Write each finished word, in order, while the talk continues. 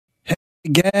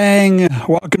Gang,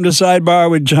 welcome to Sidebar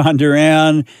with John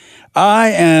Duran. I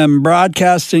am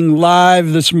broadcasting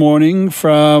live this morning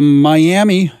from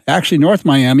Miami, actually North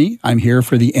Miami. I'm here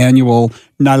for the annual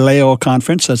NALEO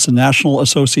conference. That's the National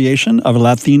Association of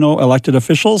Latino Elected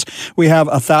Officials. We have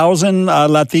 1,000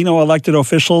 Latino elected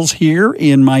officials here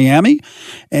in Miami,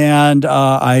 and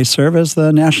I serve as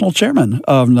the national chairman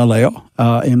of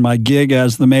NALEO in my gig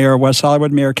as the mayor of West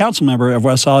Hollywood, mayor council member of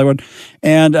West Hollywood,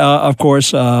 and of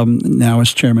course now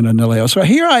as chairman of NALEO. So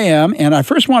here I am, and I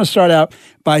first want to start out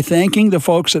by thanking the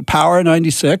folks at Power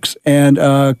 96 and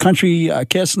Country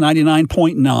Kiss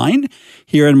 99.9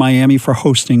 here in Miami for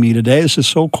hosting me today. This is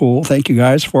so cool. Thank you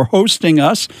guys for hosting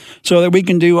us so that we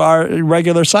can do our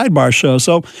regular Sidebar show.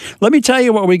 So let me tell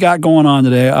you what we got going on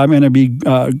today. I'm going to be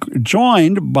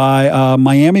joined by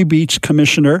Miami Beach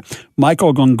Commissioner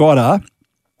Michael Gongora,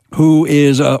 who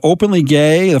is openly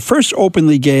gay, the first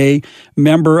openly gay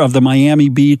member of the Miami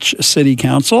Beach City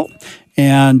Council.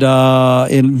 And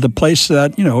in the place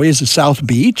that, is South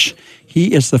Beach,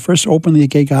 he is the first openly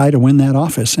gay guy to win that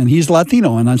office. And he's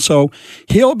Latino. And so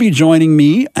he'll be joining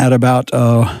me at about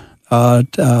on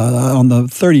the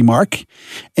 30 mark.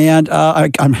 And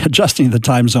I'm adjusting the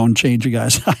time zone change, you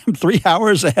guys. I'm 3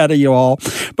 hours ahead of you all.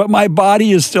 But my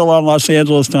body is still on Los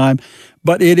Angeles time.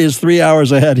 But it is 3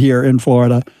 hours ahead here in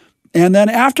Florida. And then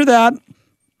after that,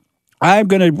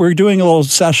 we're doing a little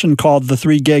session called The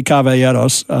Three Gay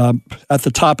Caballeros at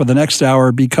the top of the next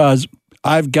hour because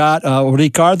I've got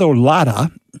Ricardo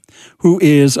Lara, who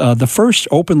is the first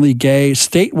openly gay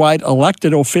statewide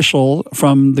elected official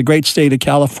from the great state of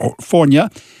California.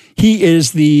 He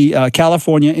is the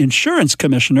California Insurance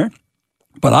Commissioner,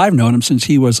 but I've known him since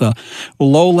he was a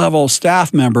low-level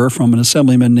staff member from an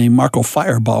assemblyman named Marco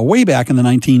Fireball way back in the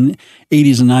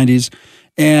 1980s and 90s.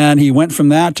 And he went from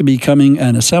that to becoming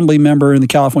an assembly member in the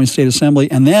California State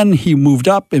Assembly. And then he moved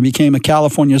up and became a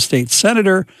California state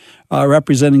senator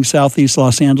representing Southeast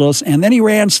Los Angeles. And then he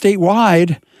ran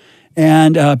statewide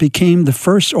and became the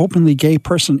first openly gay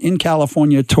person in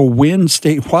California to win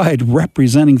statewide,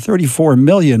 representing 34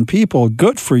 million people.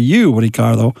 Good for you,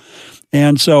 Ricardo.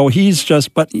 And so he's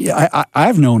just, but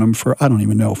I've known him for, I don't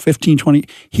even know, 15, 20.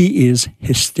 He is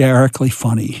hysterically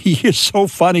funny. He is so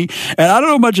funny. And I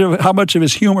don't know how much of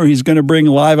his humor he's going to bring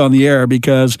live on the air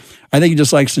because I think he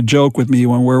just likes to joke with me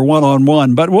when we're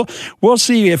one-on-one. But we'll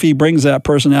see if he brings that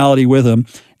personality with him.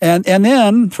 And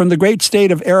then from the great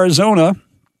state of Arizona,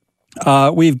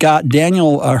 we've got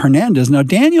Daniel Hernandez. Now,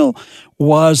 Daniel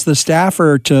was the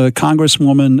staffer to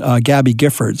Congresswoman Gabby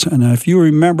Giffords. And if you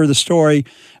remember the story,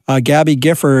 Gabby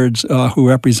Giffords, who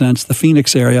represents the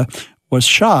Phoenix area, was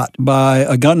shot by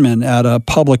a gunman at a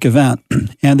public event.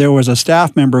 And there was a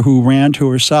staff member who ran to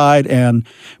her side and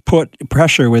put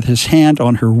pressure with his hand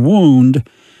on her wound.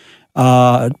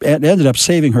 It ended up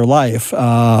saving her life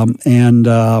and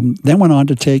then went on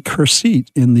to take her seat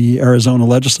in the Arizona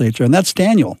legislature. And that's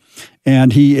Daniel.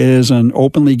 And he is an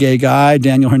openly gay guy,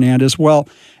 Daniel Hernandez. Well,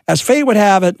 as fate would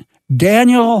have it,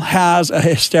 Daniel has a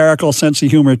hysterical sense of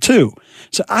humor, too.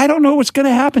 So I don't know what's going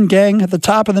to happen, gang. At the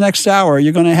top of the next hour,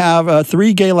 you're going to have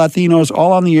three gay Latinos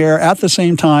all on the air at the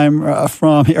same time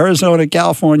from Arizona,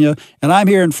 California, and I'm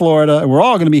here in Florida. We're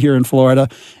all going to be here in Florida.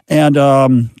 And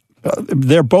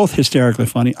they're both hysterically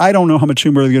funny. I don't know how much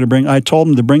humor they're going to bring. I told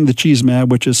them to bring the chisme,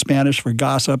 which is Spanish for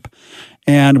gossip,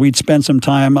 and we'd spend some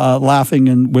time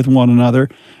laughing with one another.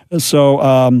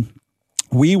 So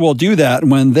we will do that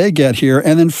when they get here.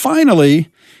 And then finally,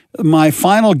 my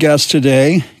final guest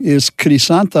today is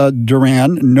Crisanta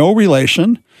Duran, no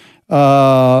relation.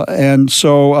 And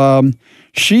so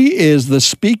she is the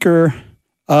Speaker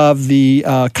of the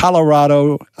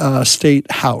Colorado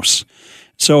State House.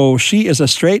 So she is a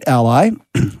straight ally.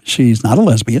 She's not a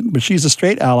lesbian, but she's a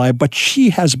straight ally. But she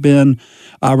has been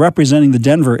representing the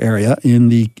Denver area in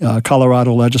the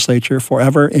Colorado legislature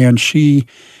forever, and she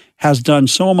has done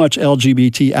so much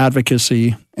LGBT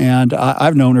advocacy, and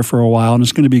I've known her for a while, and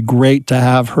it's going to be great to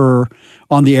have her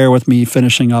on the air with me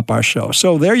finishing up our show.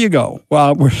 So there you go.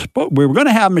 Well, we're going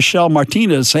to have Michelle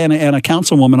Martinez and a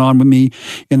councilwoman on with me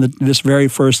in this very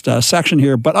first section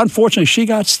here, but unfortunately, she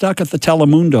got stuck at the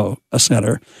Telemundo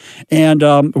Center. And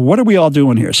what are we all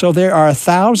doing here? So there are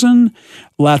 1,000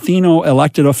 Latino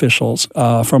elected officials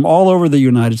from all over the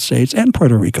United States and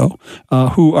Puerto Rico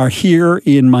who are here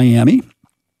in Miami.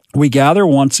 We gather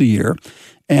once a year,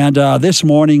 and this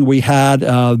morning we had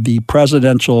the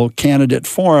presidential candidate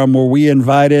forum where we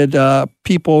invited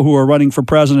people who are running for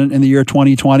president in the year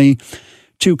 2020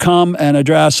 to come and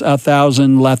address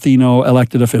 1,000 Latino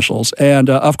elected officials. And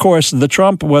of course, the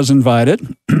Trump was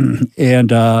invited and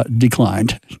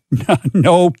declined.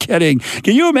 No kidding.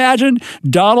 Can you imagine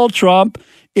Donald Trump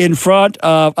in front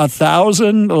of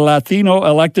 1,000 Latino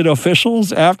elected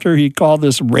officials after he called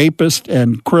this rapist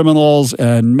and criminals,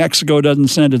 and Mexico doesn't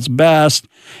send its best.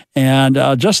 And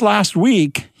just last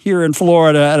week, here in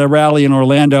Florida at a rally in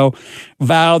Orlando,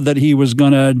 vowed that he was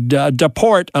going to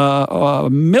deport a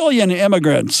million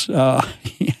immigrants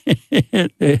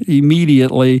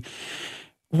immediately.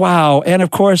 Wow. And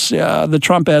of course, the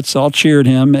Trumpettes all cheered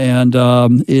him. And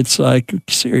it's like,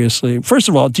 seriously, first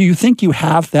of all, do you think you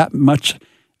have that much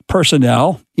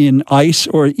personnel in ICE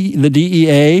or the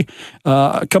DEA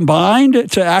combined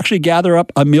to actually gather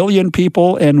up 1 million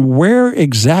people? And where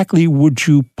exactly would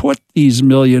you put these 1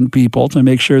 million people to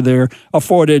make sure they're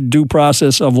afforded due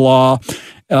process of law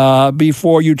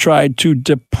before you tried to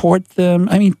deport them?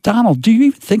 I mean, Donald, do you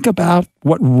even think about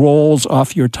what rolls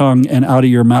off your tongue and out of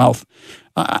your mouth?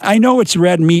 I know it's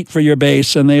red meat for your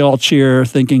base, and they all cheer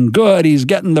thinking, good, he's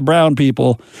getting the brown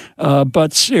people.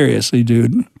 But seriously,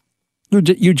 dude,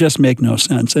 you just make no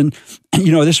sense. And,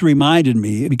 this reminded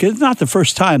me, because it's not the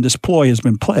first time this ploy has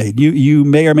been played. You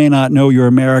may or may not know your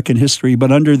American history,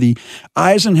 but under the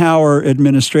Eisenhower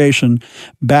administration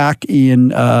back in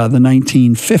the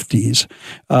 1950s,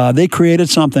 they created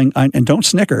something, and don't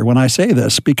snicker when I say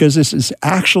this, because this is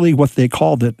actually what they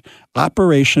called it.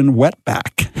 Operation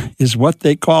Wetback is what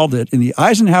they called it in the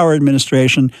Eisenhower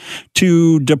administration,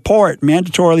 to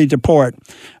mandatorily deport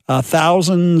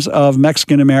thousands of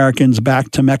Mexican Americans back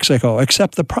to Mexico.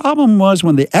 Except the problem was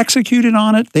when they executed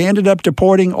on it, they ended up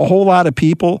deporting a whole lot of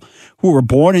people who were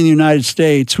born in the United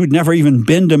States, who'd never even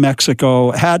been to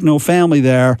Mexico, had no family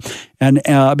there, and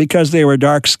because they were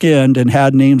dark-skinned and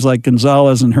had names like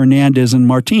Gonzalez and Hernandez and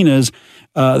Martinez,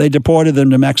 they deported them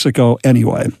to Mexico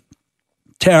anyway.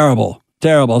 Terrible.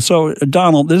 So,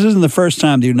 Donald, this isn't the first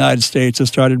time the United States has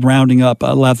started rounding up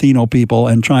Latino people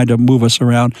and trying to move us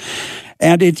around.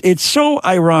 And it's so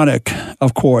ironic,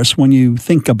 of course, when you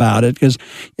think about it, because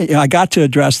I got to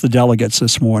address the delegates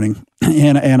this morning,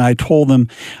 and I told them,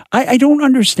 I don't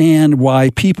understand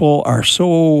why people are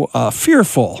so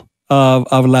fearful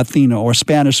of Latino or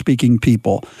Spanish-speaking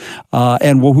people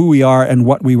and who we are and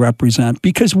what we represent,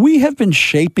 because we have been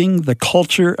shaping the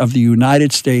culture of the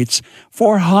United States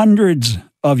for hundreds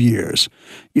of years.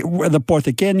 The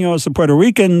Puertorriqueños, the Puerto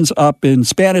Ricans up in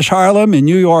Spanish Harlem in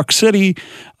New York City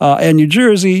and New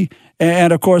Jersey,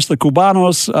 and of course the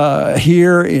Cubanos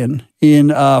here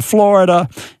in Florida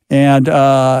and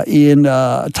in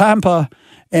Tampa.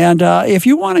 And if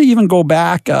you want to even go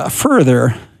back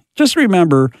further, just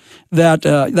remember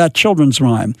that children's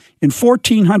rhyme. In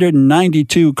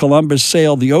 1492, Columbus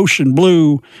sailed the ocean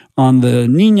blue on the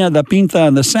Niña, the Pinta,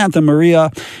 and the Santa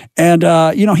Maria. And,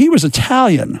 he was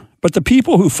Italian, but the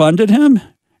people who funded him,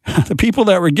 the people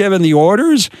that were given the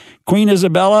orders, Queen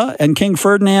Isabella and King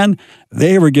Ferdinand,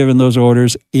 they were given those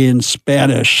orders in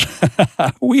Spanish.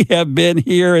 We have been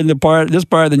here in this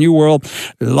part of the New World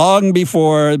long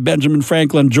before Benjamin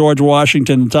Franklin, George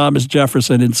Washington, and Thomas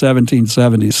Jefferson in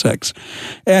 1776.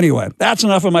 Anyway, that's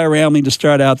enough of my rambling to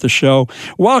start out the show.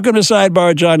 Welcome to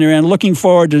Sidebar, John Duran. Looking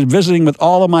forward to visiting with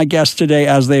all of my guests today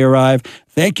as they arrive.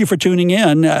 Thank you for tuning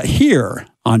in here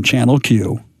on Channel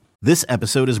Q. This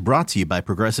episode is brought to you by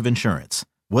Progressive Insurance.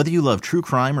 Whether you love true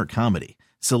crime or comedy,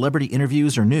 celebrity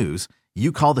interviews or news,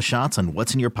 you call the shots on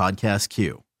what's in your podcast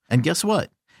queue. And guess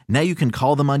what? Now you can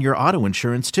call them on your auto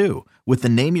insurance too with the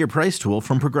Name Your Price tool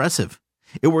from Progressive.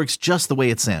 It works just the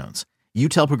way it sounds. You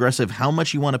tell Progressive how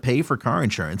much you want to pay for car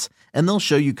insurance, and they'll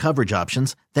show you coverage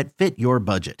options that fit your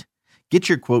budget. Get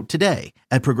your quote today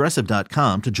at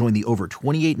Progressive.com to join the over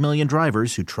 28 million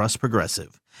drivers who trust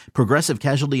Progressive. Progressive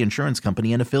Casualty Insurance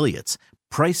Company and Affiliates.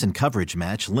 Price and coverage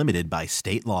match limited by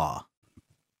state law.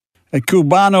 A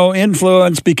Cubano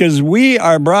influence, because we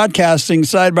are broadcasting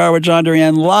Sidebar with John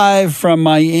Duran live from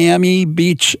Miami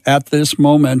Beach at this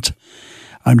moment.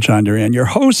 I'm John Duran, your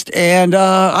host, and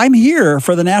I'm here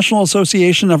for the National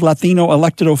Association of Latino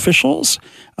Elected Officials,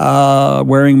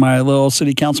 wearing my little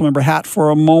city council member hat for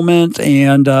a moment,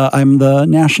 and I'm the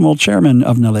national chairman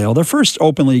of NALEO, the first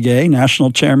openly gay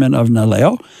national chairman of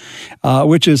NALEO,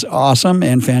 which is awesome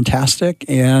and fantastic,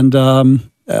 and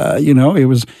it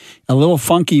was a little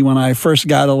funky when I first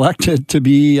got elected to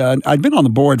be, I'd been on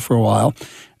the board for a while,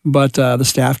 but the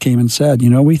staff came and said,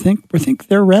 we think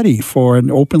they're ready for an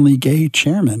openly gay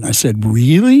chairman. I said,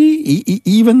 really?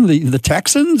 Even the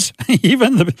Texans?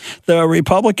 Even the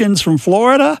Republicans from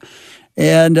Florida?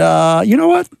 And you know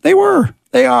what? They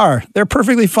are. They're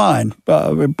perfectly fine.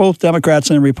 Both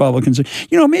Democrats and Republicans.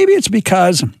 Maybe it's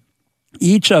because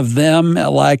each of them,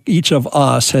 like each of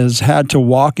us, has had to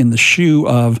walk in the shoe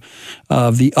of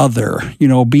the other.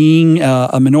 Being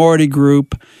a minority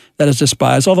group that is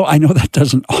despised, although I know that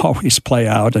doesn't always play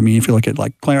out. I mean, if you look at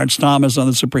like Clarence Thomas on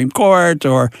the Supreme Court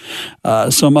or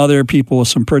some other people with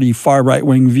some pretty far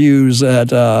right-wing views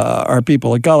that are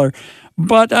people of color.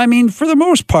 But, I mean, for the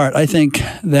most part, I think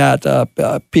that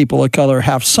people of color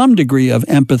have some degree of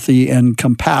empathy and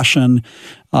compassion,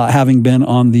 having been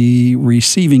on the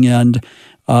receiving end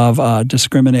of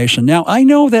discrimination. Now, I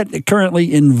know that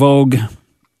currently in vogue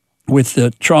with the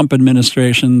Trump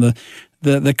administration,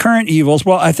 the current evils,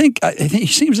 well, I think he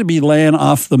seems to be laying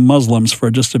off the Muslims for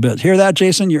just a bit. Hear that,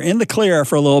 Jason? You're in the clear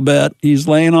for a little bit. He's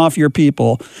laying off your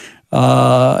people.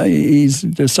 He's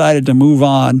decided to move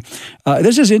on.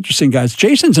 This is interesting, guys.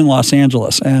 Jason's in Los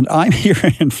Angeles, and I'm here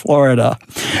in Florida,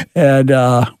 and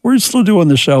we're still doing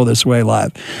the show this way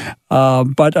live.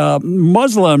 But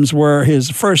Muslims were his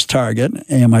first target,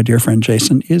 and my dear friend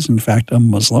Jason is, in fact, a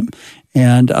Muslim.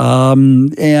 And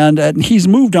he's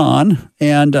moved on,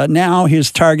 and now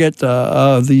his target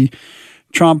of the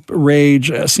Trump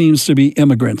rage seems to be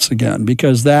immigrants again,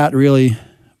 because that really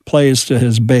plays to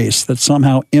his base, that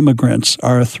somehow immigrants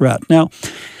are a threat. Now,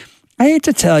 I hate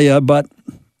to tell you, but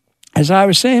as I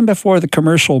was saying before the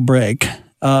commercial break,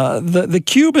 the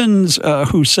Cubans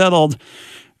who settled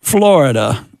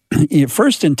Florida,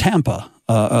 first in Tampa,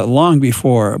 long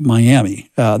before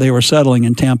Miami, they were settling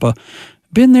in Tampa,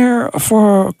 been there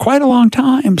for quite a long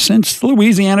time, since the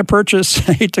Louisiana Purchase.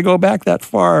 I hate to go back that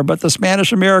far, but the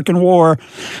Spanish-American War,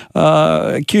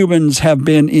 Cubans have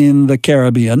been in the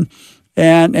Caribbean.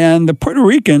 And the Puerto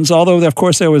Ricans, although, of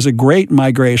course, there was a great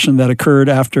migration that occurred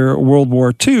after World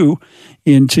War II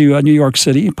into New York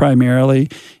City, primarily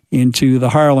into the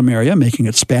Harlem area, making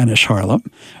it Spanish Harlem.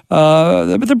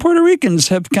 But the Puerto Ricans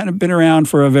have kind of been around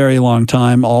for a very long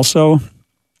time also.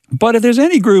 But if there's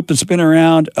any group that's been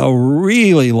around a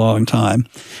really long time,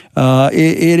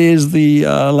 it is the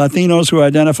Latinos who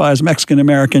identify as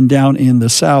Mexican-American down in the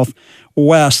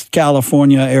Southwest,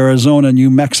 California, Arizona, New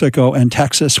Mexico, and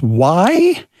Texas.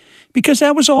 Why? Because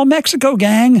that was all Mexico,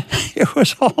 gang. It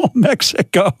was all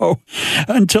Mexico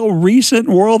until recent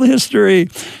world history.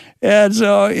 And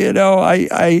so,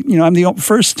 I'm the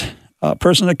first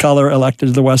person of color elected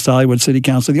to the West Hollywood City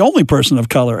Council, the only person of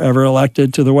color ever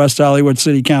elected to the West Hollywood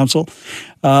City Council,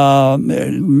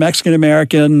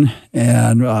 Mexican-American,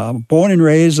 and born and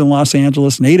raised in Los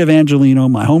Angeles, native Angelino,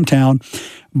 my hometown.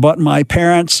 But my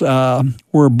parents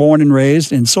were born and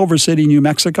raised in Silver City, New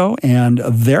Mexico, and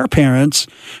their parents,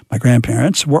 my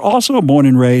grandparents, were also born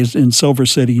and raised in Silver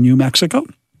City, New Mexico.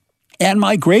 And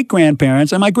my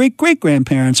great-grandparents and my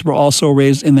great-great-grandparents were also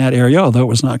raised in that area, although it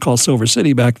was not called Silver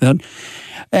City back then.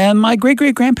 And my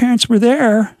great-great-grandparents were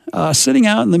there sitting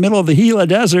out in the middle of the Gila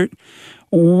Desert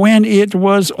when it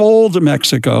was old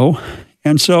Mexico.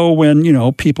 And so when,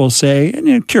 people say, in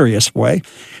a curious way,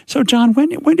 so John,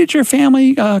 when did your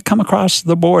family come across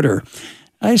the border?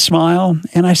 I smile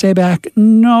and I say back,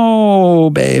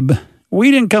 no, babe. We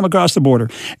didn't come across the border.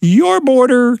 Your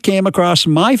border came across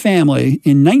my family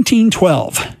in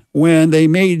 1912 when they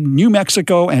made New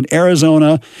Mexico and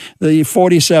Arizona the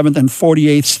 47th and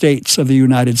 48th states of the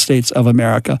United States of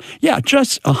America. Yeah,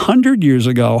 just 100 years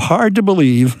ago. Hard to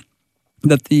believe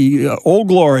that the Old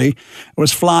Glory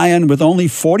was flying with only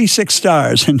 46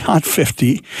 stars and not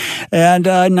 50. And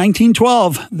in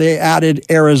 1912, they added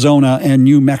Arizona and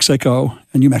New Mexico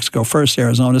first,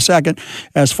 Arizona second,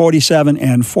 as 47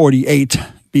 and 48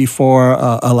 before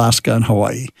Alaska and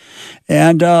Hawaii.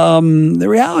 And the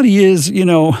reality is,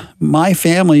 my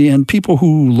family and people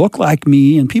who look like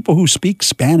me and people who speak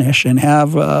Spanish and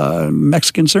have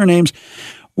Mexican surnames,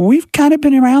 we've kind of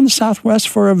been around the Southwest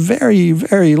for a very,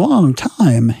 very long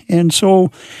time. And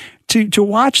so to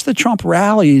watch the Trump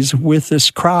rallies with this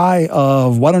cry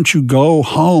of, why don't you go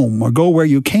home or go where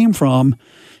you came from,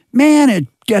 man, it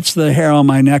gets the hair on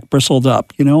my neck bristled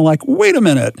up. Like, wait a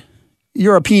minute,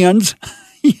 Europeans,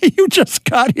 you just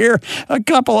got here a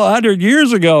couple of 100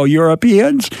 years ago,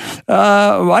 Europeans.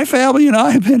 My family and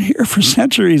I have been here for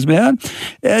centuries, man.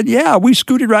 And yeah, we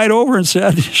scooted right over and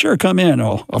said, sure, come in.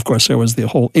 Oh, of course, there was the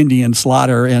whole Indian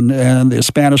slaughter and the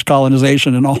Spanish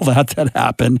colonization and all that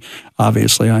happened.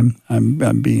 Obviously,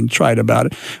 I'm being trite about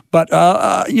it. But,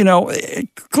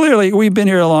 clearly we've been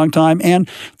here a long time. And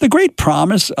the great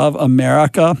promise of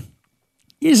America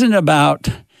isn't about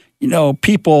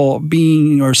people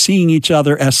being or seeing each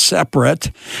other as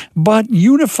separate, but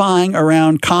unifying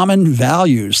around common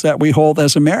values that we hold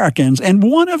as Americans. And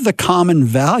one of the common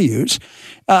values,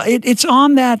 it's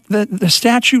on the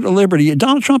Statue of Liberty.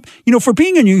 Donald Trump, for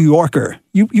being a New Yorker,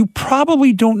 you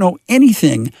probably don't know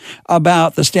anything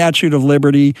about the Statue of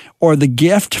Liberty or the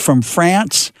gift from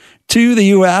France to the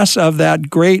U.S. of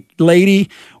that great lady,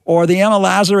 or the Emma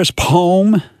Lazarus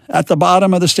poem at the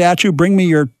bottom of the statue. Bring me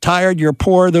your tired, your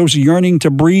poor, those yearning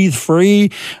to breathe free.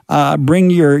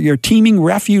 Bring your teeming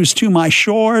refuse to my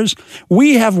shores.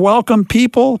 We have welcomed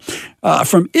people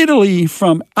from Italy,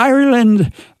 from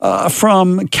Ireland,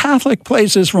 from Catholic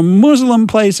places, from Muslim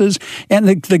places. And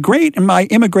the great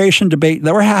immigration debate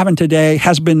that we're having today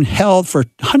has been held for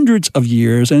hundreds of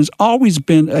years, and has always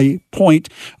been a point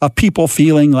of people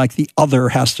feeling like the other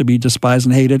has to be despised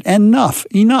and hated. Enough.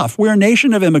 We're a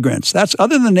nation of immigrants. That's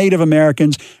other than Native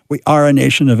Americans, we are a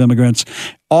nation of immigrants.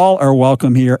 All are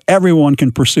welcome here. Everyone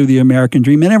can pursue the American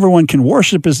dream, and everyone can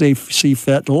worship as they see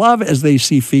fit, love as they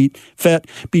see fit,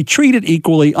 be treated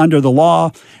equally under the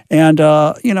law. And,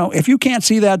 if you can't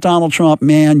see that, Donald Trump,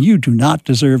 man, you do not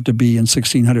deserve to be in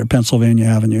 1600 Pennsylvania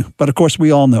Avenue. But, of course,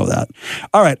 we all know that.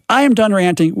 All right, I am done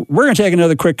ranting. We're going to take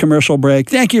another quick commercial break.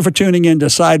 Thank you for tuning in to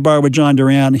Sidebar with John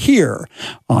Duran here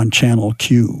on Channel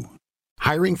Q.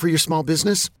 Hiring for your small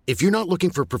business? If you're not looking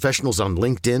for professionals on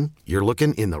LinkedIn, you're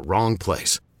looking in the wrong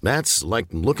place. That's like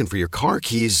looking for your car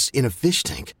keys in a fish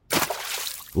tank.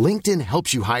 LinkedIn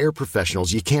helps you hire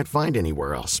professionals you can't find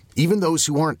anywhere else, even those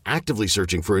who aren't actively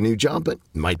searching for a new job but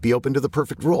might be open to the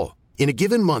perfect role. In a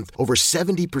given month, over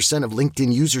 70% of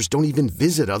LinkedIn users don't even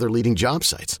visit other leading job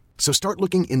sites. So start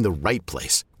looking in the right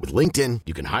place. With LinkedIn,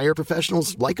 you can hire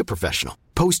professionals like a professional.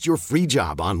 Post your free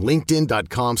job on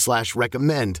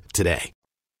linkedin.com/recommend today.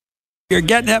 You're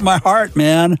getting at my heart,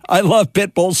 man. I love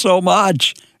Pitbull so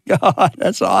much. God,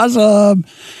 that's awesome.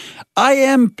 I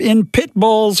am in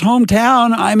Pitbull's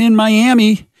hometown. I'm in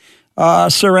Miami,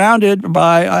 surrounded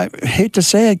by, I hate to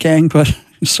say it, gang, but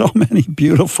so many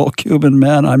beautiful Cuban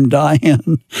men. I'm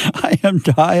dying. I am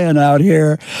dying out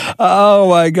here. Oh,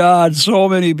 my God. So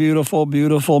many beautiful,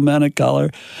 beautiful men of color.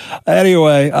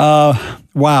 Anyway,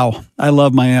 wow. I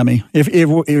love Miami.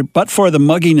 But for the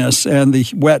mugginess and the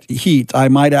wet heat, I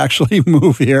might actually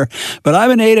move here. But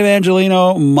I'm a native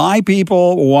Angelino. My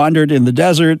people wandered in the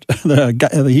desert, the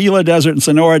Gila Desert and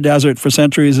Sonora Desert for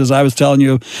centuries, as I was telling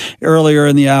you earlier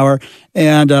in the hour.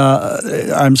 And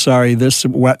I'm sorry, this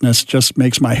wetness just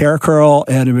makes my hair curl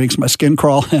and it makes my skin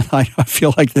crawl. And I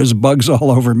feel like there's bugs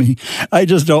all over me. I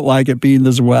just don't like it being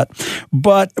this wet.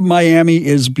 But Miami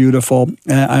is beautiful.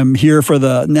 I'm here for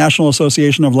the National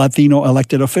Association of Latino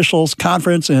Elected Officials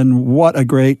Conference, and what a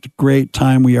great, great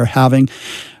time we are having.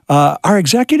 Our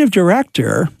executive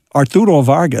director, Arturo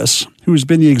Vargas, who's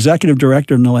been the executive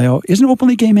director of NALEO, is an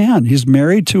openly gay man. He's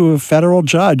married to a federal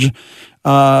judge,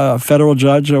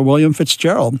 William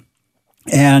Fitzgerald.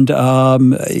 And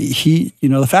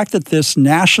the fact that this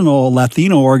national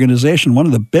Latino organization, one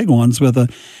of the big ones with an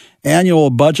annual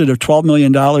budget of $12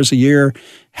 million a year,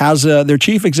 has their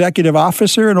chief executive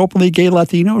officer, an openly gay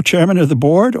Latino, chairman of the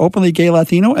board, openly gay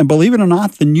Latino, and believe it or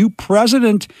not, the new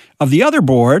president of the other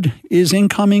board is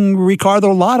incoming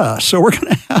Ricardo Lara. So we're going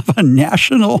to have a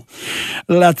national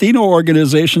Latino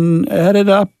organization headed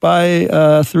up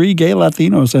by 3 gay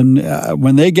Latinos. And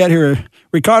when they get here,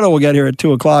 Ricardo will get here at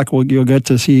 2 o'clock. You'll get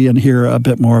to see and hear a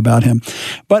bit more about him.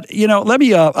 But, let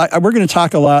me, we're going to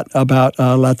talk a lot about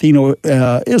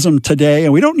Latinoism today.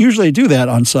 And we don't usually do that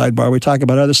on Sidebar. We talk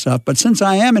about other stuff. But since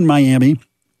I am in Miami,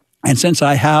 and since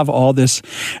I have all this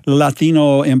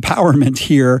Latino empowerment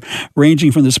here,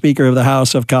 ranging from the Speaker of the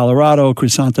House of Colorado,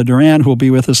 Crisanta Duran, who will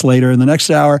be with us later in the next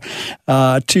hour,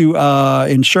 to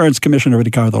Insurance Commissioner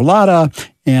Ricardo Lara,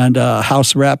 and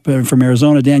House Rep from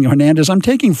Arizona, Daniel Hernandez. I'm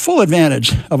taking full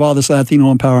advantage of all this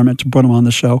Latino empowerment to put them on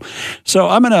the show. So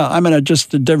I'm gonna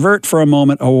just divert for a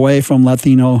moment away from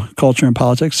Latino culture and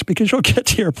politics, because you'll get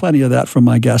to hear plenty of that from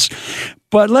my guests.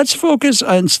 But let's focus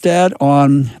instead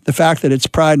on the fact that it's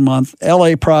Pride Month.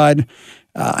 LA Pride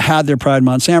had their Pride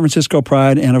Month, San Francisco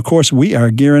Pride, and of course we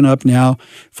are gearing up now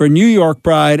for New York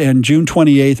Pride, and June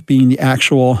 28th being the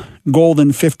actual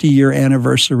golden 50-year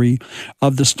anniversary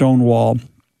of the Stonewall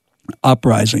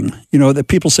uprising. That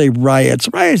people say riots.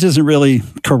 Riots isn't really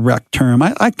correct term.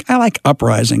 I like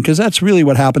uprising, because that's really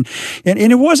what happened. And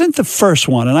it wasn't the first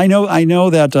one. And I know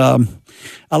that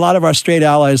a lot of our straight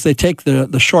allies, they take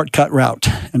the shortcut route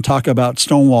and talk about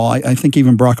Stonewall. I think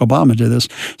even Barack Obama did this.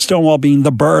 Stonewall being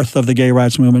the birth of the gay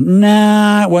rights movement.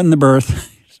 Nah, it wasn't the birth.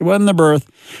 It wasn't the birth.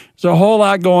 There's a whole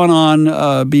lot going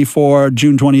on before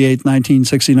June 28th,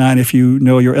 1969, if you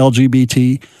know your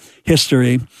LGBT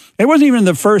history. It wasn't even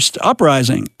the first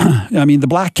uprising. I mean, the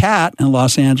Black Cat in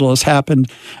Los Angeles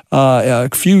happened a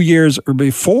few years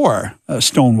before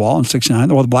Stonewall in 69.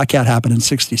 Well, the Black Cat happened in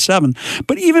 67.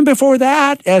 But even before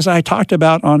that, as I talked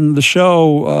about on the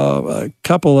show a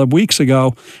couple of weeks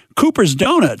ago, Cooper's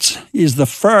Donuts is the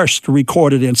first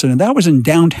recorded incident. That was in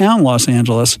downtown Los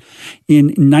Angeles in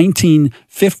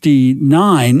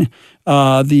 1959.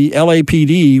 the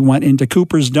LAPD went into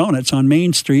Cooper's Donuts on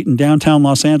Main Street in downtown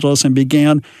Los Angeles and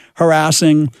began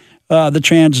harassing the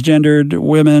transgendered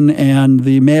women and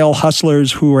the male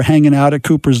hustlers who were hanging out at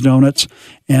Cooper's Donuts.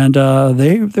 And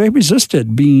they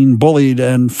resisted being bullied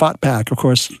and fought back. Of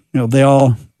course, they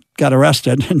all got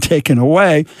arrested and taken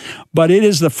away. But it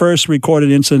is the first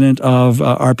recorded incident of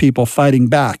our people fighting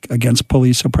back against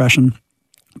police oppression.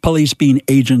 Police being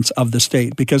agents of the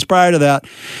state, because prior to that,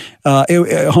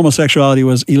 homosexuality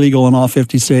was illegal in all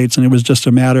 50 states, and it was just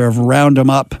a matter of round them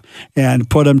up and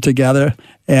put them together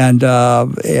and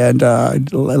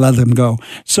let them go.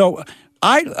 So,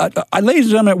 ladies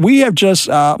and gentlemen, we have just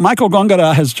Michael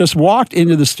Gongora has just walked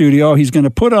into the studio. He's going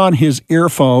to put on his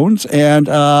earphones, and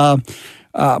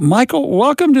Michael,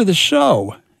 welcome to the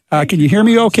show. Can you hear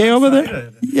me okay over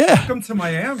there? Yeah. Welcome to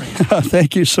Miami.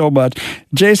 Thank you so much.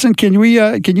 Jason, can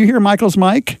you hear Michael's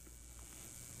mic?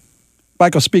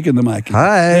 Michael, speak in the mic.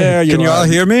 Hi. Can you all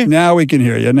hear me? Now we can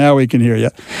hear you.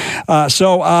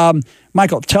 So,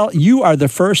 Michael, you are the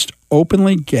first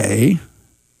openly gay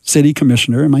city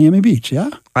commissioner in Miami Beach, yeah?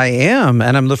 I am,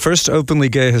 and I'm the first openly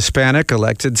gay Hispanic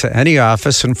elected to any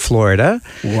office in Florida.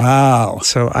 Wow.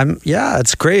 So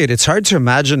it's great. It's hard to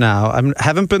imagine now. I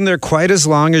haven't been there quite as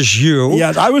long as you.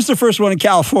 Yeah, I was the first one in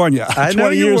California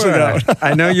 20 years ago.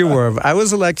 I know you were. I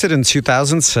was elected in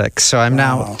 2006, so I'm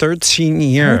now 13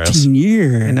 years. 13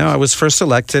 years. I know, I was first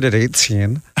elected at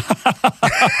 18.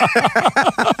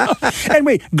 And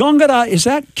wait, Gongora, is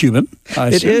that Cuban?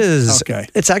 It is. Okay.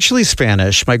 It's actually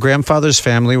Spanish. My grandfather's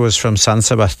family was from San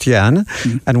Sebastian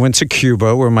and went to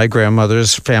Cuba, where my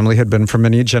grandmother's family had been for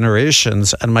many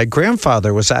generations. And my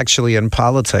grandfather was actually in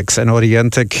politics in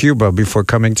Oriente, Cuba, before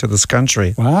coming to this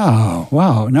country. Wow.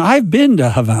 Now, I've been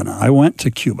to Havana. I went to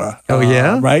Cuba. Oh,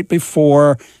 yeah? Right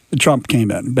before Trump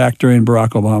came in, back during Barack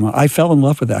Obama. I fell in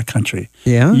love with that country.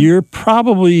 Yeah? You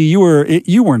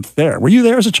weren't there. Were you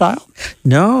there as a child?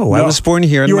 No, I was born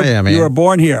here in Miami. You were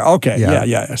born here. Okay,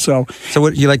 yeah. So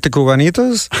what, you like the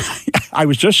Cubanitos? I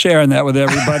was just sharing that with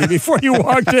everybody before you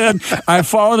walked in. I've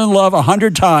fallen in love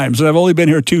 100 times, and I've only been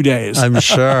here 2 days. I'm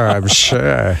sure.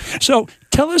 So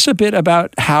tell us a bit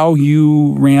about how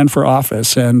you ran for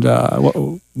office and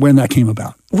when that came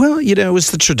about. Well, it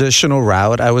was the traditional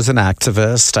route. I was an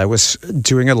activist. I was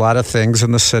doing a lot of things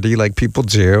in the city like people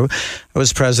do. I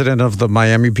was president of the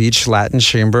Miami Beach Latin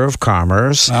Chamber of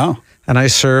Commerce. Wow. And I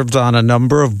served on a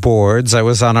number of boards. I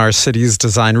was on our city's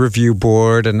design review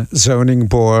board and zoning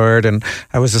board, and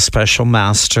I was a special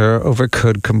master over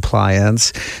code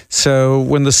compliance. So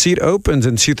when the seat opened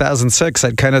in 2006,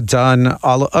 I'd kind of done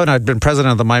and I'd been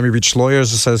president of the Miami Beach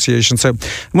Lawyers Association. So I'm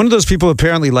one of those people who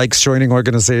apparently likes joining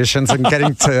organizations and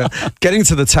getting to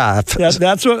the top.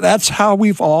 That's how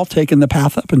we've all taken the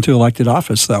path up into elected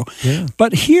office, though. Yeah.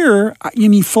 But here,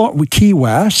 Key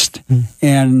West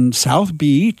and South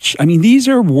Beach, these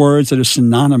are words that are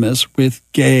synonymous with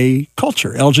gay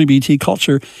culture, LGBT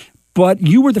culture. But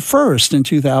you were the first in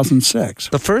 2006.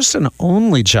 The first and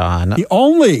only, John. The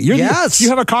only? Yes. You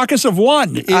have a caucus of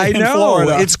one in Florida.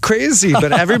 Florida. It's crazy,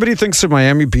 but everybody thinks of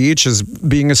Miami Beach as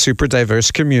being a super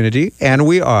diverse community, and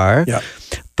we are. Yeah.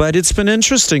 But it's been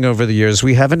interesting over the years.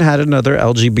 We haven't had another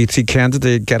LGBT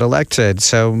candidate get elected,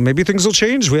 so maybe things will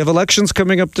change. We have elections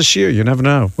coming up this year. You never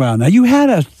know. Wow. Now, you had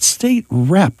a state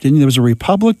rep, didn't you? There was a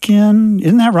Republican.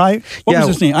 Isn't that right? What was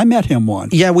his name? I met him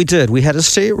once. Yeah, we did. We had a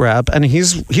state rep, and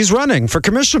he's running for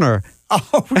commissioner.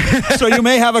 Oh, so you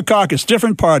may have a caucus,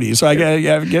 different parties. I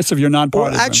guess if you're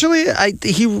nonpartisan. Well, actually,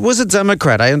 he was a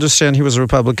Democrat. I understand he was a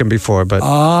Republican before, but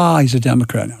he's a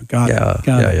Democrat now. Got it.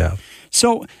 Yeah.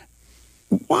 So,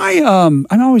 why? I'm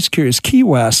always curious. Key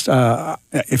West.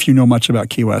 If you know much about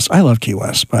Key West, I love Key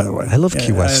West. By the way, I love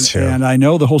Key West too, and I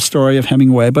know the whole story of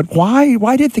Hemingway. But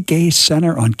why did the gays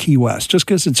center on Key West? Just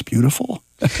because it's beautiful?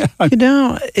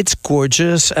 It's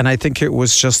gorgeous, and I think it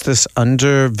was just this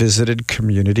under-visited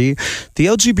community. The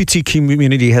LGBT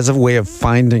community has a way of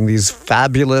finding these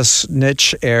fabulous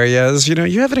niche areas.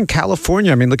 You have it in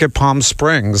California. Look at Palm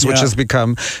Springs, which has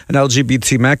become an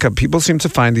LGBT mecca. People seem to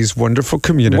find these wonderful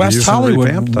communities. West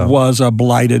Hollywood was a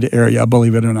blighted area,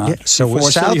 believe it or not. Yeah, so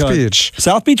was South Beach.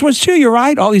 South Beach was too, you're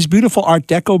right. All these beautiful Art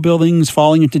Deco buildings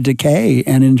falling into decay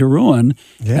and into ruin.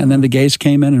 Yeah. And then the gays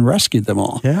came in and rescued them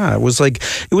all. Yeah, it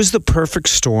was the perfect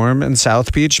storm in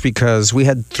South Beach because we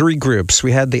had three groups.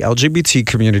 We had the LGBT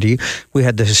community, we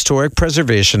had the historic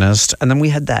preservationist, and then we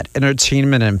had that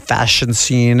entertainment and fashion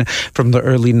scene from the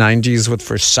early 90s with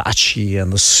Versace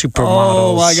and the supermodels.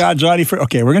 Oh my God, Johnny.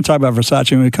 Okay, we're going to talk about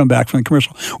Versace when we come back from the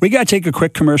commercial. We got to take a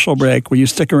quick commercial break. Will you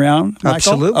stick around, Michael?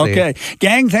 Absolutely. Okay.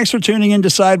 Gang, thanks for tuning in to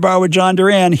Sidebar with John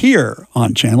Duran here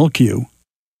on Channel Q.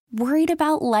 Worried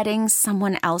about letting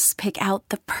someone else pick out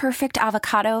the perfect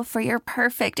avocado for your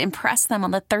perfect impress them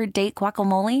on the third date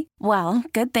guacamole? Well,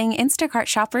 good thing Instacart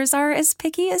shoppers are as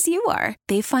picky as you are.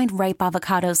 They find ripe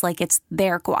avocados like it's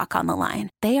their guac on the line.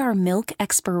 They are milk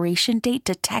expiration date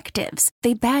detectives.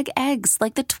 They bag eggs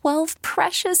like the 12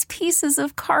 precious pieces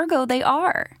of cargo they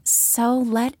are. So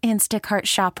let Instacart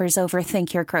shoppers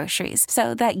overthink your groceries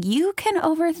so that you can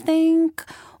overthink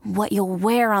what you'll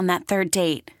wear on that third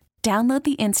date. Download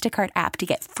the Instacart app to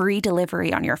get free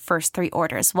delivery on your first 3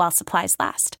 orders while supplies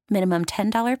last. Minimum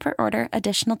 $10 per order.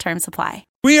 Additional terms apply.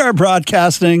 We are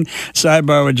broadcasting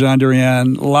Sidebar with John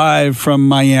Duran live from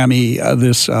Miami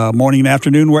this morning and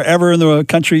afternoon, wherever in the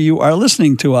country you are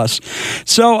listening to us.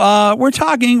 So we're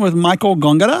talking with Michael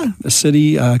Gongora, the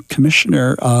city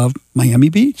commissioner of Miami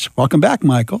Beach. Welcome back,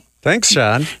 Michael. Thanks,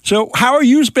 John. So how are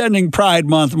you spending Pride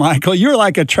Month, Michael? You're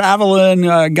like a traveling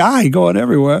guy going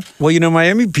everywhere. Well, you know,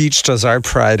 Miami Beach does our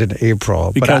Pride in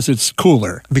April. Because it's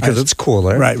cooler. It's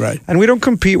cooler. Right. And we don't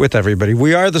compete with everybody.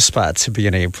 We are the spot to be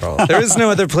in April. There is no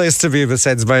other place to be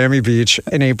besides Miami Beach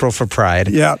in April for Pride.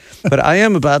 Yeah. But I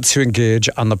am about to engage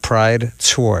on the Pride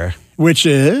tour. Which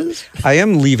is? I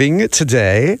am leaving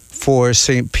today for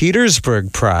St.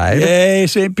 Petersburg Pride. Yay,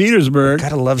 St. Petersburg.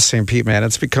 Gotta love St. Pete, man.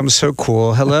 It's become so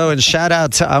cool. Hello, and shout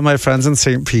out to all my friends in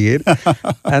St. Pete.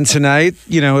 And tonight,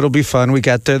 you know, it'll be fun. We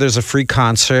get there. There's a free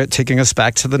concert taking us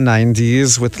back to the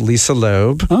 90s with Lisa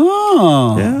Loeb.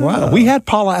 Oh, yeah. Wow. We had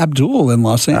Paula Abdul in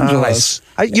Los Angeles.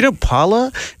 You know,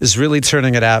 Paula is really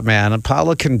turning it out, man. And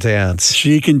Paula can dance.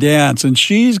 She can dance. And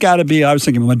she's got to be, I was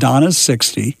thinking, Madonna's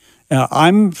 60.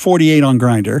 I'm 48 on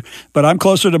Grindr, but I'm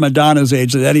closer to Madonna's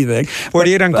age than anything.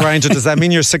 48 on Grindr, does that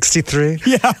mean you're 63?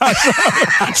 Yeah,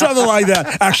 something like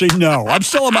that. Actually, no. I'm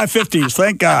still in my 50s.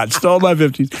 Thank God. Still in my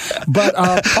 50s. But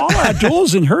Paula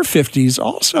Abdul's in her 50s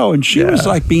also, and she was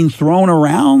like being thrown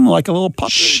around like a little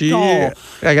puppet doll.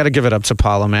 I got to give it up to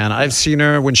Paula, man. I've seen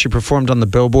her when she performed on the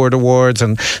Billboard Awards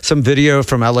and some video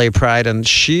from LA Pride, and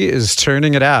she is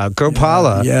turning it out. Go,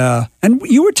 Paula. Yeah. And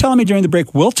you were telling me during the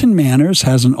break, Wilton Manors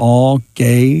has an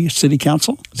all-gay city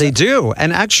council? They do.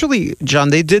 And actually,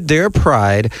 John, they did their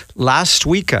Pride last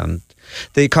weekend.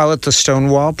 They call it the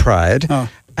Stonewall Pride. Oh.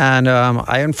 And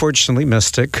I unfortunately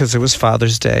missed it because it was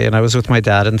Father's Day and I was with my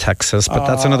dad in Texas. But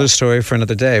that's another story for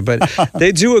another day. But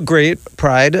they do a great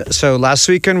Pride. So last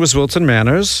weekend was Wilton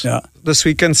Manors. Yeah. This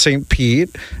weekend, St. Pete.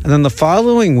 And then the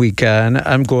following weekend,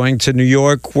 I'm going to New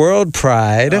York World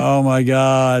Pride. Oh, my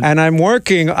God. And I'm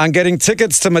working on getting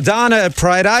tickets to Madonna at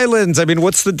Pride Islands. I mean,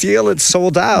 what's the deal? It's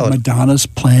sold out. Madonna's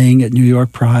playing at New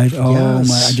York Pride. Oh,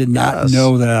 my. I did not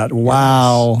know that.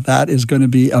 Wow. Yes. That is going to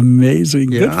be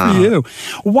amazing. Good for you.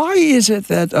 Why is it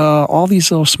that all these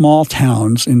little small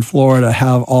towns in Florida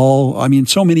have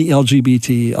so many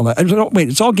LGBT... Wait,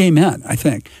 it's all gay men, I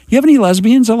think. You have any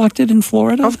lesbians elected in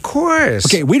Florida? Of course.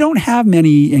 Okay, we don't have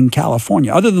many in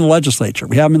California, other than the legislature.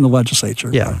 We have them in the legislature.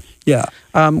 Yeah. Yeah.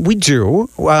 We do,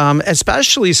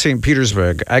 especially St.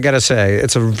 Petersburg. I got to say,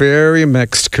 it's a very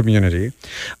mixed community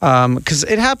because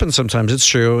it happens sometimes. It's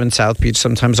true. In South Beach,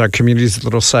 sometimes our community is a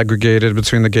little segregated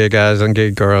between the gay guys and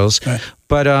gay girls. Right.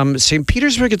 But St.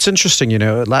 Petersburg, it's interesting. You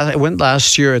know, I went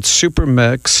last year. It's super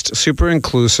mixed, super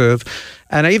inclusive.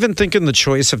 And I even think in the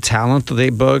choice of talent that they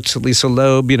booked, Lisa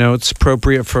Loeb, you know, it's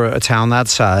appropriate for a town that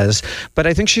size. But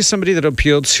I think she's somebody that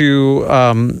appealed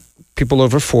to people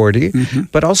over 40. Mm-hmm.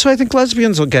 But also I think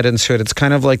lesbians will get into it. It's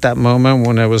kind of like that moment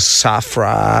when it was soft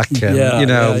rock and,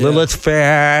 Lilith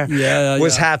Fair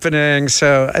was happening.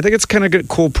 So I think it's kind of good,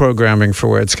 cool programming for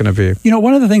where it's going to be. You know,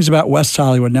 one of the things about West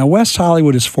Hollywood, now West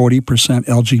Hollywood is 40%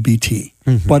 LGBT.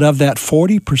 Mm-hmm. But of that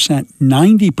 40%,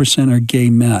 90% are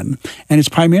gay men. And it's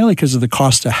primarily because of the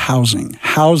cost of housing.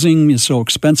 Housing is so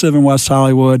expensive in West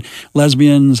Hollywood.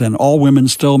 Lesbians and all women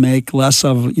still make less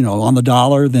of, on the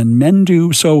dollar than men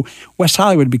do. So West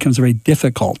Hollywood becomes very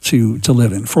difficult to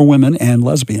live in for women and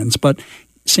lesbians. But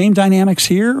same dynamics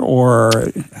here or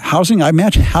housing? I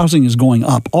imagine housing is going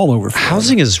up all over Florida.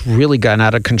 Housing has really gotten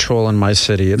out of control in my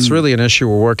city. It's really an issue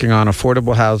we're working on,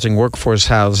 affordable housing, workforce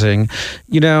housing.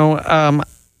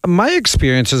 My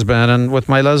experience has been, and with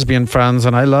my lesbian friends,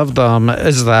 and I love them,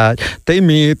 is that they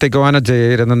meet, they go on a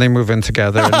date, and then they move in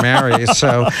together and marry.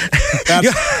 So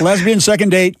that's lesbian second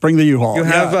date, bring the U-Haul. You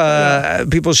have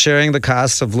people sharing the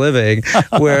cost of living,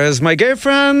 whereas my gay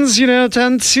friends,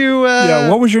 tend to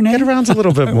what was your name? Get around a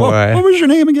little bit more. What was your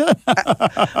name again?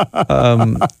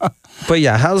 But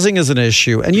yeah, housing is an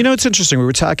issue. And it's interesting. We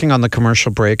were talking on the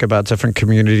commercial break about different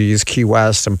communities, Key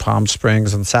West and Palm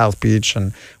Springs and South Beach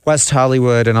and West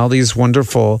Hollywood and all these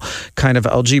wonderful kind of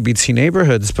LGBT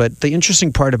neighborhoods. But the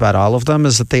interesting part about all of them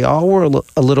is that they all were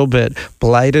a little bit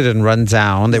blighted and run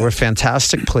down. They were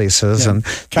fantastic places. And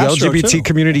Castro, the LGBT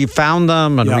community found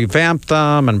them and revamped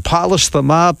them and polished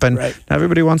them up. And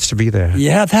everybody wants to be there.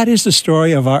 Yeah, that is the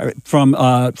story of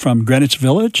from Greenwich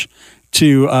Village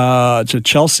to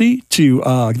Chelsea, to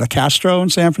the Castro in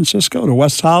San Francisco, to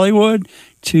West Hollywood,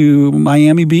 to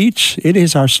Miami Beach. It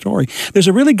is our story. There's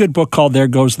a really good book called There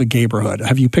Goes the Gayborhood.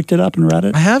 Have you picked it up and read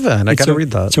it? I haven't. I got to read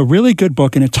that. It's a really good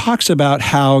book, and it talks about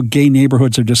how gay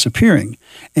neighborhoods are disappearing.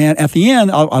 And at the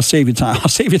end, I'll save you time. I'll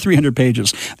save you 300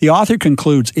 pages. The author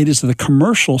concludes it is the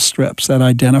commercial strips that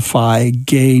identify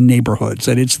gay neighborhoods,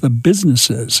 that it's the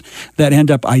businesses that end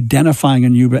up identifying a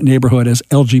new neighborhood as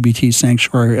LGBT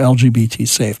sanctuary or LGBT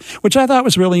safe, which I thought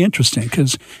was really interesting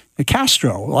because the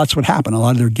Castro, well, that's what happened. A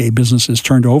lot of their gay businesses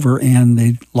turned over and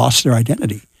they lost their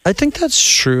identity. I think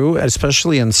that's true,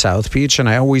 especially in South Beach. And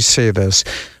I always say this.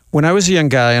 When I was a young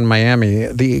guy in Miami,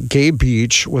 the gay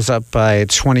beach was up by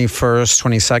 21st,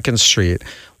 22nd Street.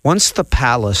 Once the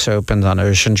Palace opened on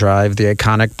Ocean Drive, the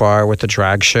iconic bar with the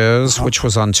drag shows, which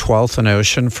was on 12th and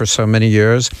Ocean for so many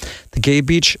years, the gay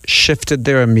beach shifted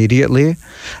there immediately.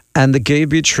 And the gay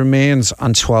beach remains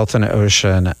on 12th and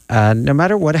Ocean. And no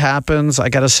matter what happens, I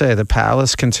got to say, the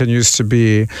Palace continues to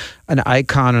be an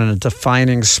icon and a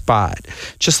defining spot.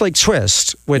 Just like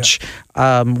Twist, which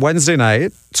Wednesday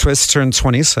night, Twist turned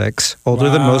 26, older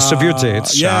than most of your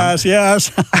dates, Sean.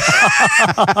 Yes.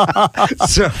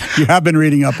 So you have been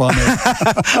reading up on it.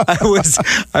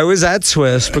 I was at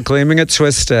Twist, proclaiming it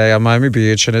Twist Day on Miami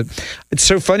Beach. And it's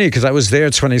so funny because I was there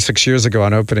 26 years ago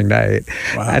on opening night.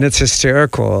 Wow. And it's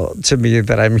hysterical to me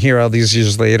that I'm here all these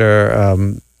years later,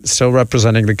 still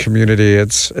representing the community.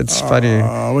 It's funny.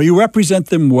 Well, you represent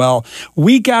them well.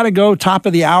 We got to go top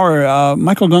of the hour.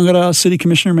 Michael Gongora, City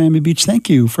Commissioner, Miami Beach, thank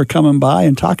you for coming by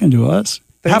and talking to us.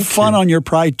 Have fun on your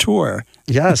Pride tour.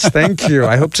 Yes, thank you.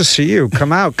 I hope to see you.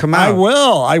 Come out. I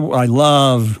will. I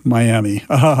love Miami.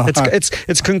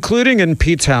 It's concluding in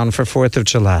P-Town for 4th of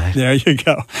July. There you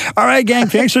go. All right, gang.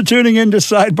 Thanks for tuning in to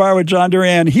Sidebar with John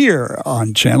Duran here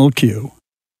on Channel Q.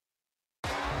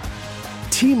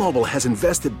 T-Mobile has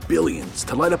invested billions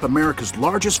to light up America's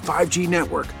largest 5G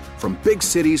network, from big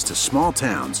cities to small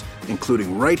towns,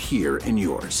 including right here in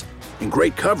yours. And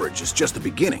great coverage is just the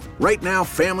beginning. Right now,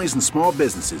 families and small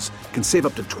businesses can save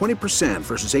up to 20%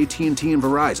 versus AT&T and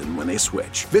Verizon when they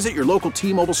switch. Visit your local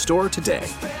T-Mobile store today.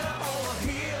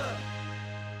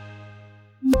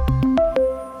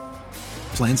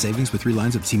 Plan savings with 3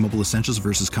 lines of T-Mobile Essentials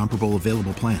versus comparable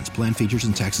available plans. Plan features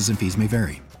and taxes and fees may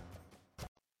vary.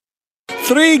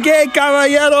 Three gay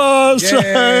caballeros.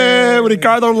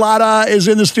 Ricardo Lara is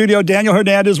in the studio. Daniel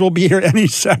Hernandez will be here any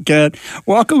second.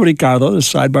 Welcome, Ricardo, to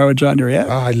Sidebar with John Duran. Oh,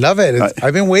 I love it.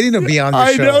 I've been waiting to be on the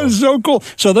show. I know, it's so cool.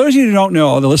 So those of you who don't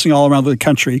know, they're listening all around the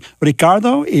country,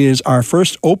 Ricardo is our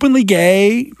first openly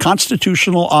gay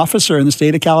constitutional officer in the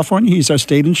state of California. He's our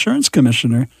state insurance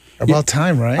commissioner. About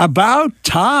time, right? About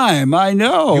time, I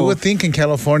know. You would think in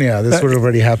California this would have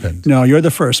already happened. No, you're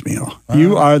the first, Mio.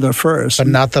 You are the first. But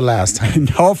not the last time.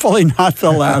 Hopefully not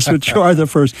the last, but you are the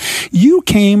first. You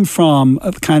came from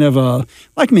kind of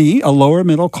like me, a lower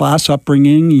middle class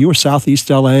upbringing. You were Southeast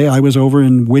LA. I was over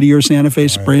in Whittier, Santa Fe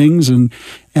Springs,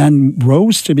 and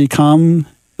rose to become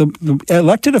the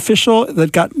elected official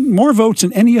that got more votes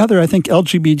than any other, I think,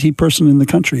 LGBT person in the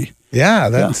country. Yeah,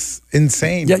 that's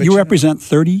insane. Yeah, you represent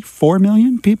 34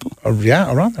 million people?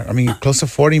 Yeah, around there. I mean, close to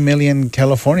 40 million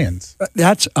Californians.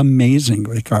 That's amazing,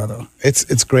 Ricardo.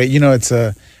 It's great.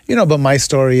 But my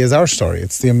story is our story.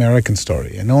 It's the American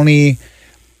story. And only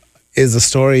is the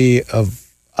story of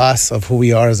us, of who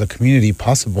we are as a community,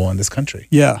 possible in this country.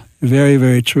 Yeah, very,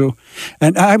 very true.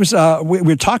 And I was, we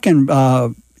were talking,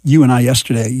 you and I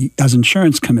yesterday, as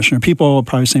insurance commissioner, people are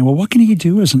probably saying, well, what can he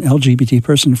do as an LGBT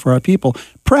person for our people?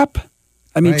 PrEP.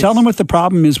 I mean, tell them what the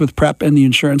problem is with PrEP and the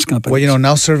insurance companies. Well,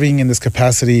 now serving in this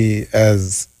capacity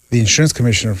as the insurance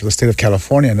commissioner for the state of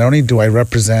California, not only do I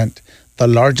represent the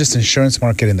largest insurance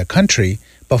market in the country,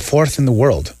 but 4th in the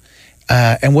world.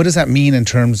 And what does that mean in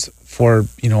terms for,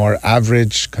 our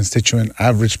average constituent,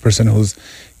 average person who's,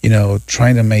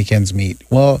 trying to make ends meet?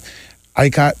 Well,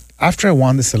 after I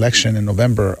won this election in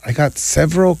November, I got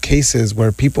several cases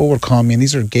where people were calling me, and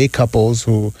these are gay couples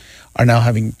who are now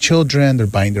having children, they're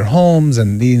buying their homes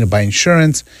and needing to buy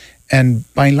insurance and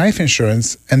buying life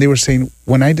insurance. And they were saying,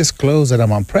 when I disclose that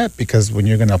I'm on PrEP, because when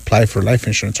you're going to apply for life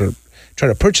insurance or try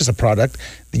to purchase a product,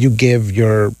 you give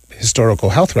your historical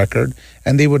health record,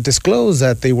 and they would disclose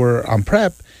that they were on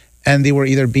PrEP, and they were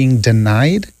either being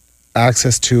denied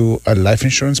access to a life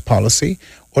insurance policy,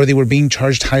 or they were being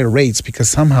charged higher rates because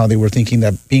somehow they were thinking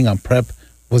that being on PrEP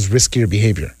was riskier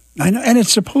behavior. I know, and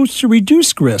it's supposed to reduce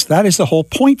risk. That is the whole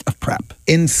point of PrEP.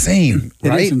 Insane,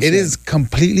 right? It is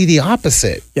completely the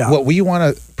opposite. Yeah. What we want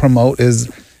to promote is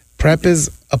PrEP is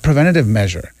a preventative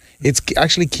measure. It's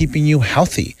actually keeping you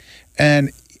healthy.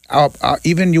 And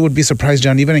even you would be surprised,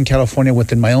 John, even in California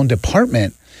within my own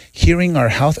department, hearing our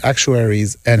health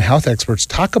actuaries and health experts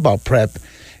talk about PrEP,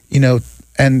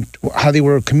 and how they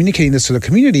were communicating this to the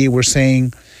community, were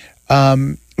saying,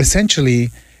 essentially,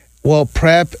 well,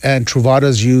 PrEP and Truvada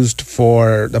is used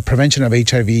for the prevention of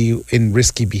HIV in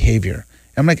risky behavior.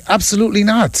 I'm like, absolutely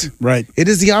not. Right. It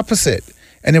is the opposite.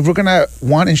 And if we're going to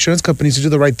want insurance companies to do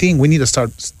the right thing, we need to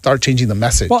start changing the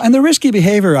message. Well, and the risky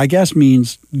behavior, I guess,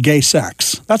 means gay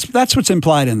sex. That's what's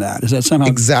implied in that, is that somehow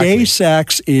gay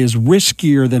sex is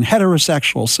riskier than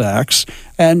heterosexual sex,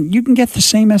 and you can get the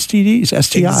same STDs,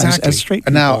 STIs, as straight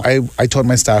people. Now, I told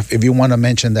my staff, if you want to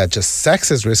mention that just sex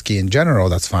is risky in general,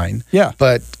 that's fine. Yeah.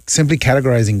 But simply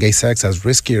categorizing gay sex as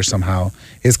riskier somehow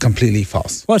is completely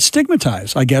false. Well, it's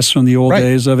stigmatized, I guess, from the old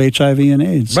days of HIV and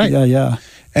AIDS. Right. Yeah.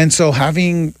 And so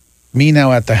having me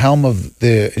now at the helm of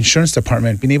the insurance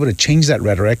department, being able to change that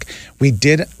rhetoric, we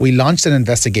launched an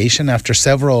investigation after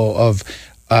several of,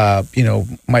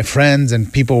 my friends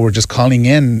and people were just calling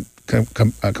in,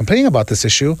 complaining about this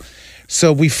issue.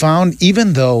 So we found,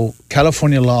 even though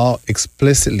California law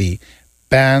explicitly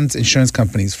bans insurance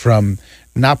companies from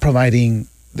not providing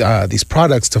these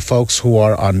products to folks who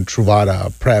are on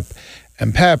Truvada, PrEP,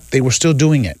 and PEP, they were still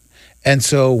doing it. And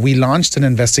so we launched an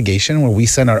investigation where we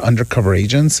sent our undercover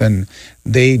agents, and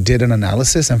they did an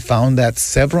analysis and found that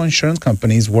several insurance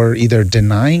companies were either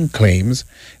denying claims,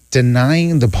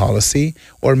 denying the policy,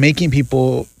 or making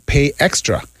people pay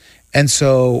extra. And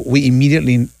so we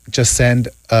immediately just sent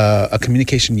a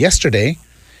communication yesterday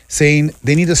saying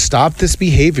they need to stop this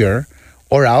behavior,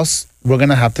 or else we're going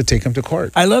to have to take them to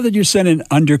court. I love that you sent an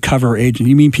undercover agent.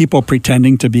 You mean people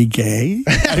pretending to be gay?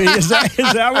 I mean, is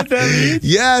that what that means?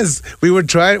 Yes. We were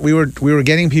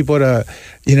getting people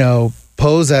to,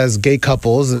 pose as gay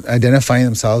couples, identifying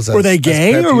themselves as... Were they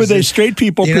gay or were they straight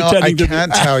people pretending to be... I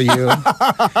can't tell you,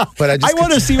 but I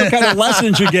want to see what kind of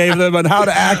lessons you gave them on how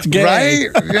to act gay.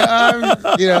 Right?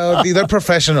 They're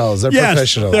professionals.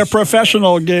 They're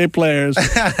professional gay players.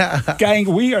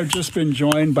 Gang, we are just been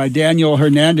joined by Daniel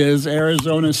Hernandez,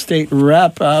 Arizona State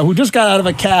Rep, who just got out of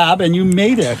a cab, and you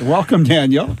made it. Welcome,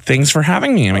 Daniel. Thanks for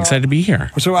having me. I'm excited to be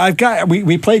here. So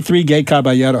we played 3 Gay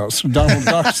Caballeros, Donald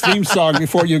Duck's theme song,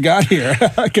 before you got here.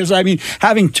 Because, I mean,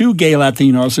 having 2 gay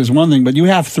Latinos is one thing, but you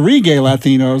have 3 gay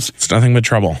Latinos. It's nothing but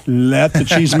trouble. Let the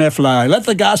chisme fly. Let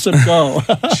the gossip go.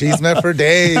 Chisme for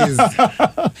days.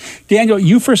 Daniel,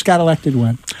 you first got elected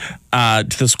when?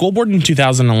 To the school board in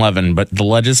 2011, but the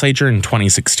legislature in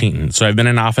 2016. So I've been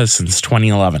in office since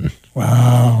 2011.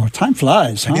 Wow. Time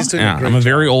flies, huh? I'm a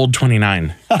very old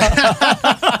 29.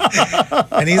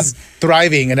 And he's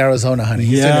thriving in Arizona, honey.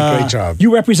 He's doing a great job.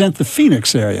 You represent the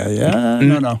Phoenix area, yeah?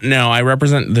 No, I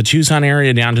represent the Tucson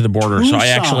area down to the border. So I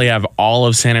actually have all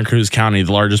of Santa Cruz County,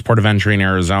 the largest port of entry in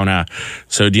Arizona.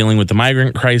 So dealing with the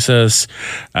migrant crisis,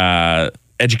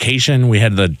 education. We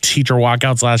had the teacher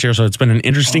walkouts last year, so it's been an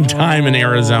interesting time in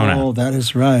Arizona. Oh, that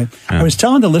is right. Yeah. I was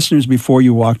telling the listeners before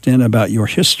you walked in about your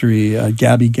history,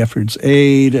 Gabby Gifford's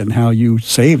aide, and how you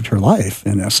saved her life,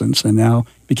 in essence, and now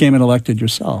became an elected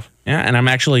yourself. Yeah, and I'm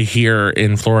actually here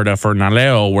in Florida for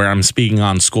Naleo, where I'm speaking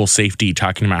on school safety,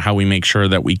 talking about how we make sure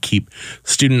that we keep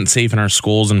students safe in our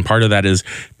schools, and part of that is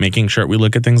making sure we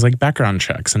look at things like background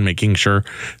checks and making sure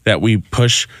that we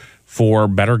push for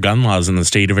better gun laws in the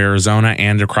state of Arizona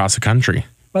and across the country.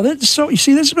 Well, this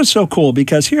has been so cool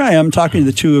because here I am talking to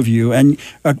the two of you, and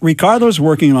Ricardo's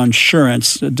working on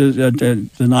insurance,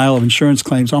 denial of insurance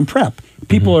claims on PrEP.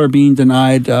 People are being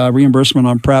denied reimbursement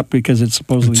on PrEP because it's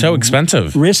supposedly so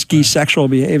expensive, risky sexual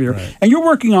behavior. Right. And you're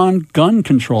working on gun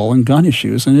control and gun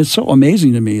issues, and it's so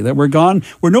amazing to me that we're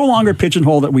no longer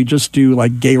pigeonholed that we just do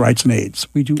like gay rights and AIDS.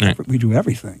 We do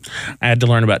everything. I had to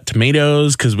learn about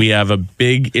tomatoes because we have a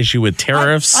big issue with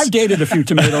tariffs. I've dated a few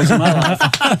tomatoes in my life.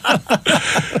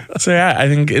 So yeah, I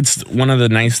think it's one of the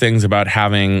nice things about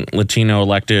having Latino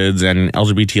electeds and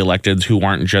LGBT electeds who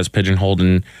aren't just pigeonholed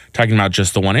and talking about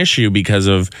just the one issue, because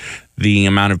of the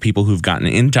amount of people who've gotten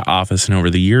into office and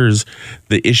over the years,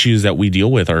 the issues that we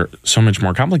deal with are so much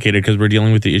more complicated because we're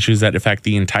dealing with the issues that affect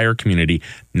the entire community,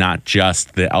 not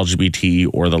just the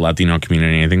LGBT or the Latino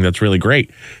community. I think that's really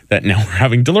great that now we're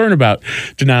having to learn about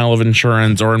denial of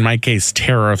insurance, or in my case,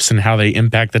 tariffs and how they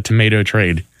impact the tomato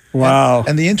trade. Wow.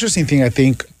 And the interesting thing, I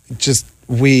think, just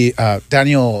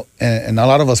Daniel and a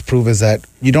lot of us prove, is that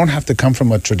you don't have to come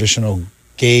from a traditional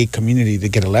gay community to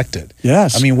get elected.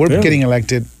 Yes. I mean, we're really getting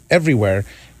elected everywhere,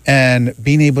 and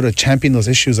being able to champion those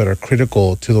issues that are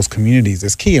critical to those communities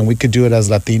is key. And we could do it as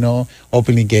Latino,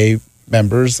 openly gay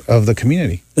members of the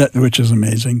community. Which is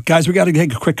amazing. Guys, we got to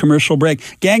take a quick commercial break.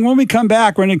 Gang, when we come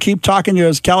back, we're going to keep talking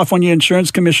to California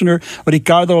Insurance Commissioner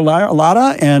Ricardo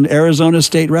Lara and Arizona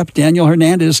State Rep Daniel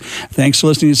Hernandez. Thanks for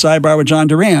listening to Sidebar with John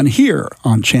Duran here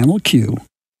on Channel Q.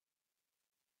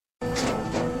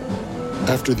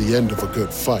 After the end of a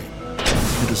good fight,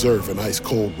 you deserve an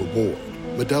ice-cold reward.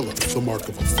 Modelo, the mark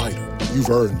of a fighter. You've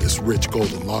earned this rich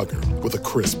golden lager with a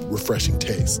crisp, refreshing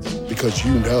taste. Because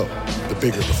you know, the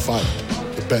bigger the fight,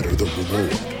 the better the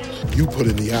reward. You put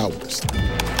in the hours,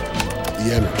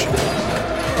 the energy,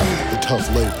 the tough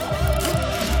labor.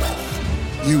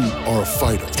 You are a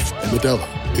fighter, and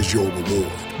Modelo is your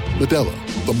reward.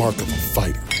 Modelo, the mark of a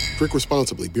fighter. Drink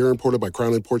responsibly. Beer imported by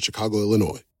Crown Imports, Chicago,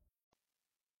 Illinois.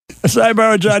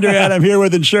 Sidebar with John Duran. I'm here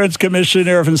with Insurance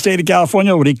Commissioner from the state of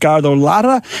California, Ricardo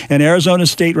Lara, and Arizona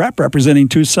State Rep representing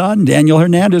Tucson, Daniel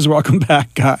Hernandez. Welcome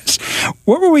back, guys.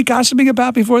 What were we gossiping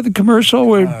about before the commercial?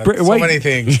 So many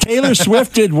things. Taylor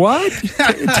Swift did what?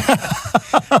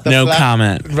 No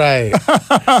comment. Right.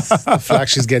 The flack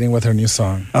she's getting with her new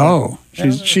song. Oh,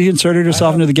 she inserted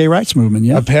herself into the gay rights movement,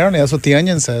 yeah? Apparently, that's what The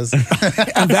Onion says.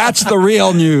 And that's the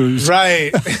real news.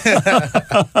 Right.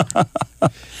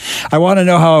 I want to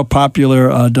know how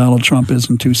popular Donald Trump is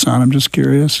in Tucson. I'm just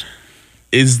curious.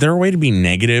 Is there a way to be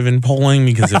negative in polling?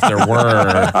 Because if there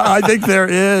were... I think there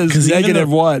is. Negative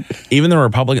what? Even the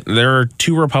Republican... There are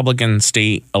 2 Republican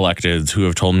state electeds who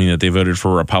have told me that they voted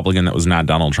for a Republican that was not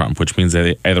Donald Trump, which means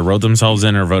they either wrote themselves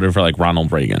in or voted for like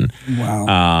Ronald Reagan.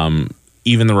 Wow.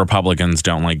 Even the Republicans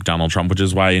don't like Donald Trump, which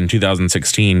is why in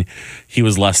 2016, he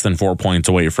was less than 4 points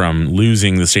away from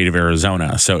losing the state of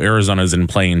Arizona. So Arizona's in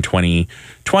play in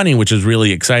 2020, which is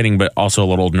really exciting, but also a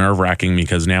little nerve-wracking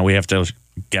because now we have to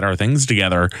get our things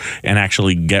together and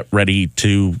actually get ready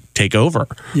to take over.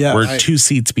 Yeah, We're 2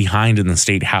 seats behind in the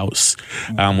state house,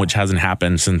 which hasn't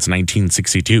happened since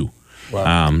 1962.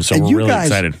 Wow. So and we're really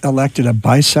excited. You guys elected a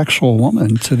bisexual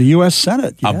woman to the U.S.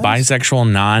 Senate. Yes? A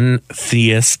bisexual,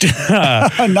 non-theist,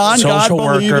 non-God social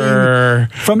worker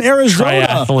from Arizona,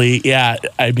 triathlete. Yeah,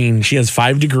 I mean, she has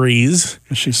 5 degrees.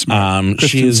 She's smart.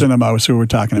 Kristen Sinema was who we're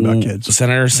talking about, kids.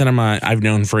 Senator Sinema, I've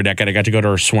known for a decade. I got to go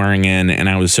to her swearing in, and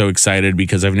I was so excited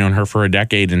because I've known her for a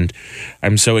decade, and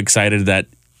I'm so excited that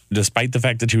despite the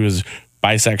fact that she was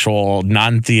bisexual,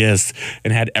 non-theist,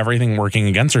 and had everything working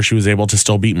against her, she was able to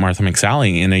still beat Martha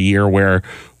McSally in a year where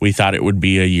we thought it would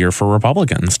be a year for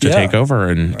Republicans to take over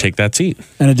and take that seat.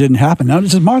 And it didn't happen. Now,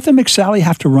 does Martha McSally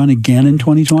have to run again in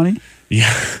 2020?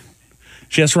 Yeah.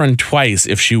 She has to run twice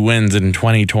if she wins in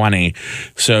 2020.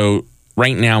 So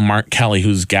right now, Mark Kelly,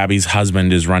 who's Gabby's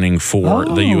husband, is running for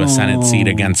the U.S. Senate seat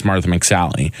against Martha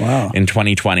McSally in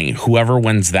 2020. Whoever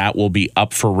wins that will be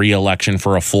up for re-election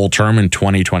for a full term in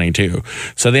 2022.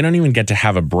 So they don't even get to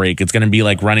have a break. It's going to be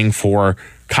like running for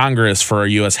Congress for a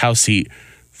U.S. House seat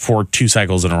for 2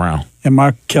 cycles in a row. And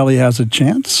Mark Kelly has a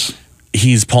chance?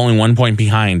 He's polling 1 point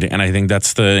behind, and I think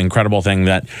that's the incredible thing,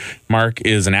 that Mark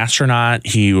is an astronaut.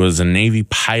 He was a Navy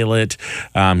pilot.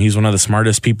 He's one of the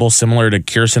smartest people, similar to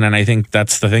Kirsten, and I think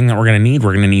that's the thing that we're going to need.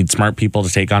 We're going to need smart people to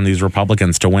take on these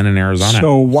Republicans to win in Arizona.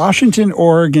 So Washington,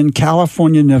 Oregon,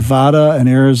 California, Nevada, and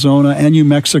Arizona, and New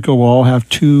Mexico will all have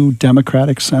 2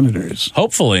 Democratic senators.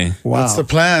 Hopefully. Wow. That's the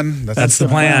plan. That's the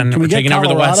plan. Can we We're taking over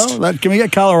the West. Can we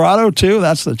get Colorado, too?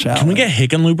 That's the challenge. Can we get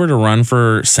Hickenlooper to run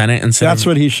for Senate instead That's of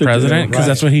what he should president? Because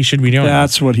that's what he should be doing.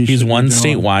 That's what he should be He's won doing.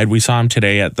 statewide. We saw him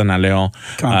today at the Naleo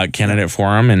candidate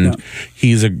forum, and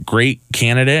he's a great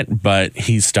candidate, but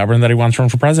he's stubborn that he wants to run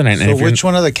for president. So which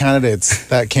one of the candidates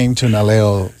that came to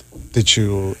Naleo did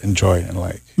you enjoy and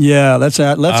like? Yeah, let's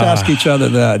ask each other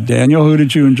that. Daniel, who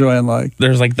did you enjoy and like?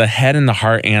 There's like the head and the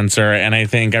heart answer, and I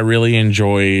think I really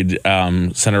enjoyed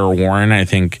Senator Warren. I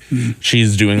think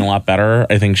she's doing a lot better.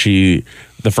 I think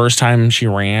the first time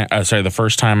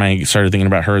I started thinking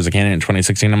about her as a candidate in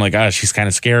 2016, I'm like, she's kind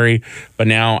of scary, but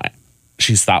now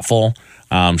she's thoughtful.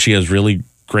 She has really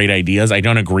great ideas. I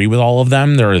don't agree with all of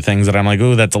them. There are things that I'm like,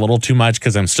 oh, that's a little too much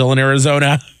because I'm still in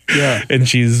Arizona. Yeah. And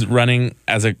she's running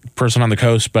as a person on the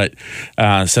coast, but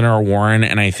Senator Warren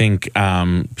and I think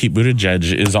Pete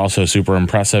Buttigieg is also super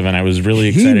impressive. And I was really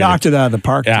excited. He knocked it out of the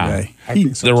park today.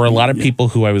 There were a lot of people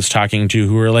who I was talking to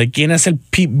who were like, ¿Quién es el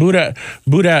Pete Buda,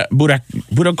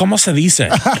 ¿cómo se dice?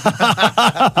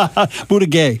 Buddha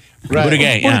gay. Right. Buddha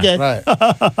gay, yeah.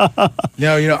 Right.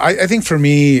 No, I think for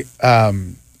me,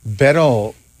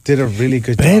 Beto did a really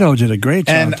good job. Beto did a great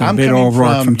job. And I'm Beto coming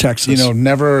O'Rourke from Texas.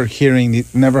 Never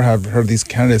have heard these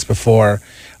candidates before.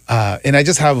 And I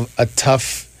just have a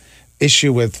tough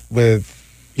issue with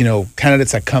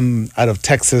candidates that come out of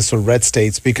Texas or red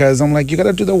states, because I'm like, you got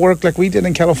to do the work like we did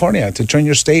in California to turn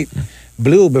your state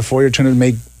blue before you're trying to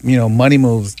make, money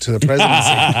moves to the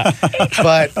presidency.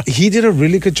 But he did a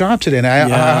really good job today. And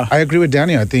I agree with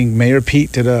Daniel. I think Mayor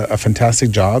Pete did a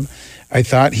fantastic job. I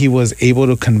thought he was able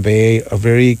to convey a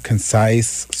very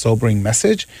concise, sobering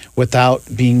message without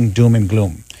being doom and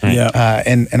gloom. Yeah.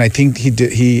 And I think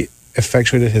he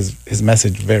effectuated his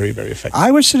message very, very effectively.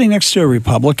 I was sitting next to a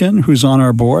Republican who's on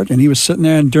our board, and he was sitting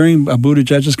there, and during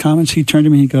Buttigieg's comments, he turned to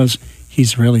me and he goes,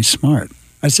 he's really smart.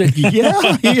 I said,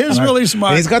 yeah, he is really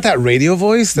smart. And he's got that radio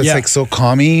voice that's like so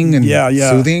calming and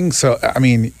soothing. So, I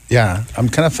mean, I'm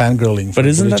kind of fangirling. But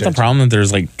isn't that the problem, that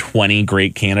there's like 20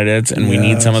 great candidates and we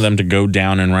need some of them to go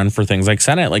down and run for things like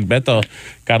Senate? Like Beto,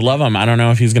 God love him. I don't know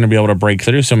if he's going to be able to break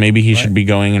through. So maybe he should be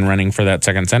going and running for that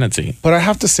second Senate seat. But I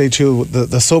have to say, too,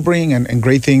 the sobering and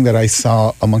great thing that I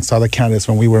saw amongst other candidates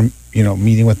when we were,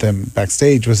 meeting with them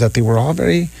backstage was that they were all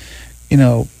very,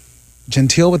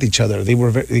 genteel with each other. They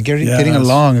were getting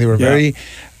along. They were very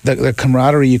the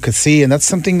camaraderie you could see, and that's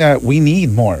something that we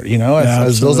need more.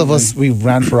 As those of us, we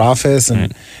ran for office,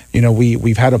 and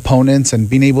we've had opponents, and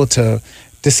being able to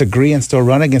disagree and still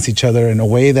run against each other in a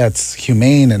way that's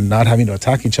humane and not having to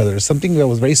attack each other is something that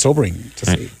was very sobering to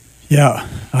see. Yeah,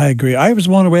 I agree. I was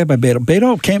blown away by Beto.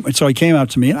 Beto came out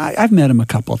to me, and I've met him a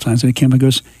couple of times, and he came and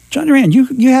goes, John Duran,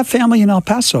 you have family in El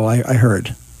Paso, I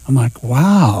heard. I'm like,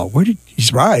 wow,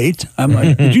 he's right. I'm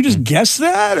like, did you just guess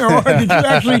that? Or did you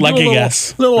actually do a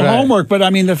little homework? But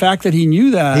I mean, the fact that he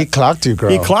knew that. He clocked you,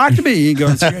 girl. He clocked me. He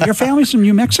goes, your family's from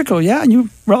New Mexico. Yeah, and you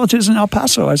relatives in El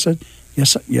Paso. I said,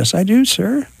 yes, I do,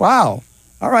 sir. Wow.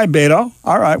 All right, Beto.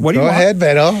 All right. What do you want? Go ahead,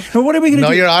 Beto. Well, what are we going to do?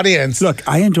 Know your audience. Look,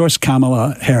 I endorse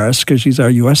Kamala Harris because she's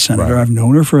our U.S. Senator. Right. I've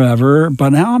known her forever. But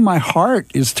now my heart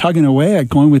is tugging away at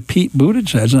going with Pete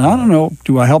Buttigieg. And I don't know,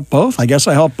 do I help both? I guess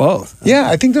I help both.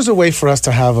 Yeah, I think there's a way for us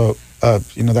to have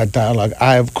that dialogue.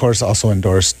 I, of course, also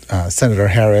endorsed Senator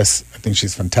Harris. I think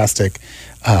she's fantastic.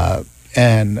 But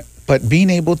being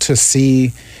able to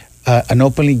see an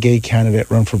openly gay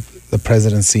candidate run for the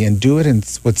presidency and do it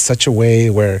with such a way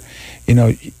where,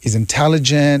 he's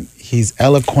intelligent, he's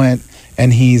eloquent,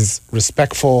 and he's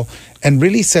respectful, and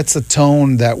really sets a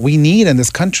tone that we need in this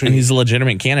country. And he's a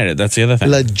legitimate candidate. That's the other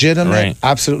thing.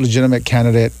 Absolute legitimate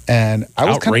candidate. And I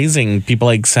was outraising people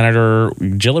like Senator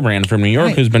Gillibrand from New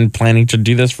York, who's been planning to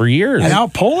do this for years. And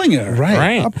outpolling her.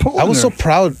 Right. I was so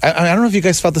proud. I don't know if you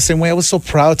guys felt the same way. I was so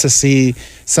proud to see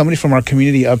somebody from our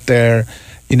community up there,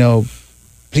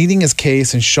 pleading his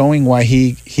case and showing why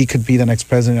he could be the next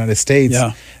president of the United States.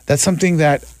 Yeah. That's something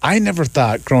that I never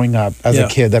thought growing up as a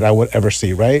kid that I would ever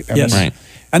see, right? Right.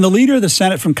 And the leader of the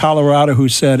Senate from Colorado who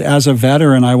said, as a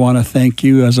veteran, I want to thank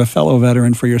you as a fellow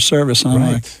veteran for your service. And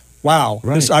I'm like, wow.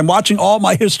 I'm watching all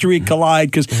my history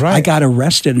collide because I got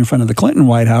arrested in front of the Clinton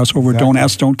White House over Don't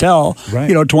Ask, Don't Tell,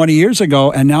 20 years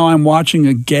ago. And now I'm watching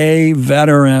a gay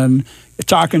veteran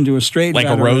talking to a straight like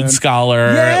veteran. a Rhodes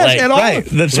Scholar,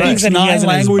 the things in 9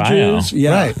 languages,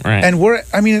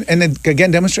 and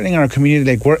again, demonstrating in our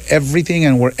community, like we're everything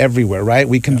and we're everywhere, right?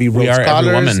 We can be Rhodes Scholars.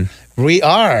 Every woman. We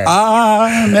are.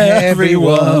 I'm every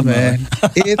woman.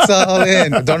 It's all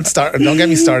in. Don't get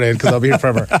me started because I'll be here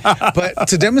forever. But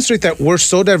to demonstrate that we're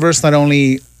so diverse, not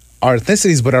only our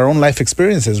ethnicities but our own life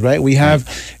experiences, right? We have,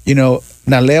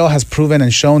 Naleo has proven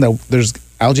and shown that there's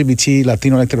LGBT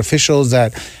Latino elected officials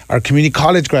that are community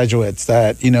college graduates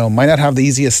that might not have the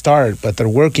easiest start, but they're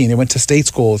working. They went to state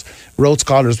schools, Rhodes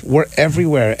Scholars. We're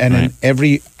everywhere and in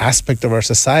every aspect of our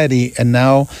society. And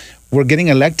now we're getting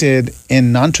elected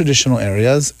in non-traditional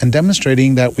areas and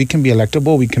demonstrating that we can be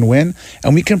electable, we can win,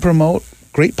 and we can promote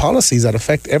great policies that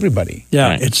affect everybody. Yeah,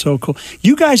 Right. it's so cool.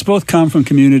 You guys both come from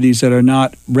communities that are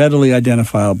not readily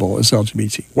identifiable as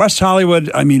LGBT. West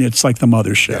Hollywood, I mean, it's like the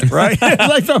mothership, right? It's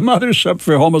like the mothership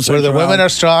for Where homosexuality. the women are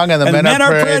strong and the men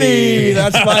are pretty.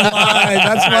 That's my line.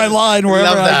 That's my line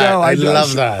wherever Love that. I go. I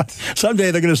love that.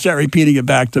 Someday they're going to start repeating it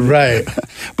back to me. Right.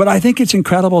 But I think it's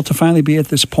incredible to finally be at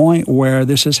this point where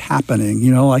this is happening.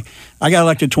 You know, like I got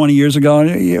elected 20 years ago, and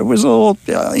it was a little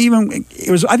I think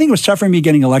it was tougher for me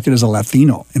getting elected as a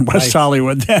Latino in West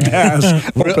Hollywood than as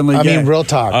openly gay. I mean, real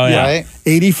talk, right?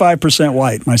 85%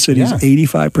 white. My city's Yeah.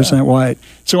 85% white.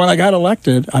 So when I got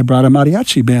elected, I brought a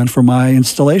mariachi band for my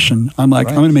installation. I'm like,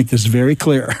 I'm going to make this very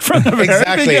clear from the very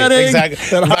beginning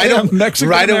that I am Mexican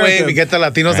Right away, American. we get the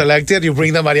Latinos elected, you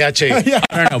bring the mariachi.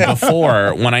 No,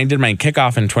 before, when I did my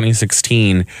kickoff in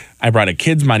 2016, I brought a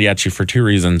kids mariachi for two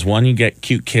reasons. One, you get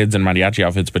cute kids in mariachi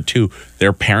outfits, but two,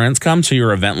 their parents come, so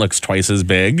your event looks twice as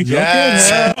big.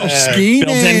 Scheming.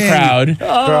 Built-in crowd.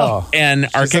 Girl. And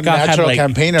our She's a kickoff had natural like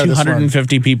campaigner, this one.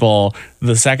 250 people,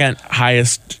 the second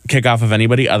highest kickoff of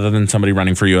anybody other than somebody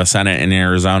running for U.S. Senate in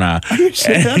Arizona.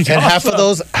 And half of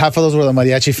those were the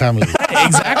mariachi family.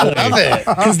 Exactly. Love it.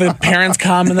 Because the parents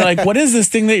come and they're like, what is this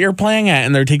thing that you're playing at?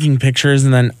 And they're taking pictures,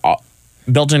 and then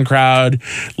built-in crowd,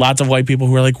 lots of white people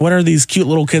who are like, what are these cute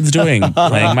little kids doing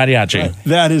playing mariachi?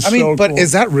 That is But cool.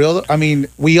 is that real? I mean,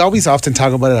 we always often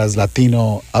talk about it as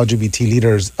Latino LGBT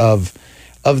leaders of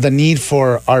the need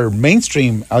for our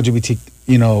mainstream LGBT,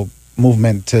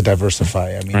 movement to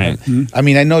diversify. I mean,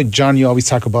 Right. I know, John, you always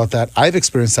talk about that. I've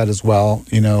experienced that as well,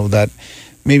 that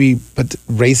maybe but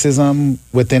racism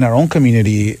within our own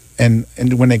community and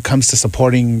when it comes to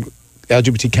supporting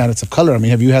LGBT candidates of color. I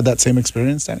mean, have you had that same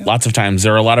experience, Daniel? Lots of times.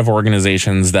 There are a lot of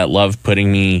organizations that love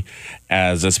putting me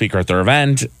as a speaker at their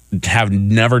event, have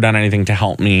never done anything to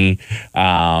help me.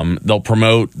 They'll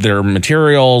promote their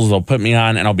materials, they'll put me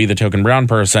on, and I'll be the token brown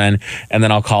person, and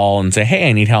then I'll call and say, hey,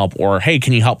 I need help, or hey,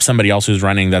 can you help somebody else who's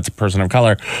running that's a person of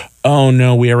color? Oh,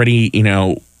 no, we already,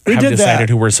 have decided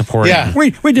who we're supporting. Yeah.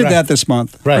 We did that this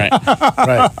month. Right.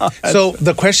 So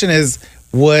the question is,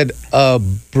 would a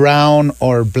brown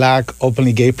or black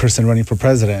openly gay person running for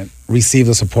president receive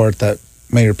the support that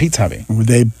Mayor Pete's having?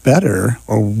 They better,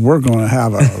 or we're going to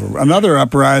have another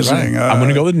uprising. I'm going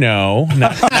to go with no,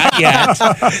 not yet.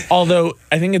 Although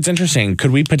I think it's interesting.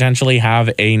 Could we potentially have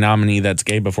a nominee that's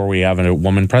gay before we have a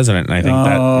woman president? And I think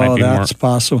that might be that's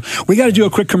possible. We got to do a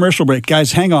quick commercial break.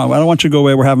 Guys, hang on. I don't want you to go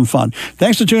away. We're having fun.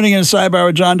 Thanks for tuning in to Sidebar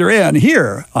with John Duran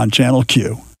here on Channel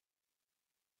Q.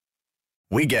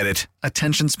 We get it.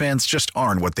 Attention spans just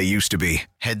aren't what they used to be.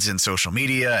 Heads in social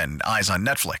media and eyes on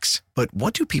Netflix. But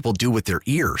what do people do with their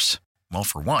ears? Well,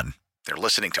 for one, they're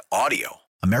listening to audio.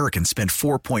 Americans spend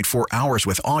 4.4 hours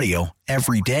with audio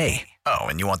every day. Oh,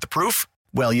 and you want the proof?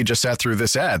 Well, you just sat through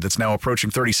this ad that's now approaching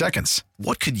 30 seconds.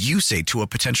 What could you say to a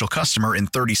potential customer in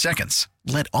 30 seconds?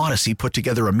 Let Odyssey put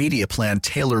together a media plan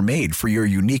tailor-made for your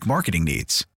unique marketing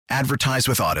needs. Advertise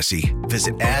with Odyssey.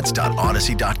 Visit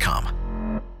ads.odyssey.com.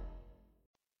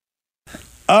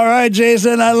 All right,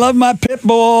 Jason, I love my pit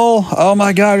bull. Oh,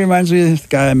 my God, reminds me of the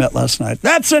guy I met last night.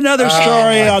 That's another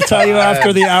story I'll tell you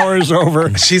after the hour is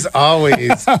over. She's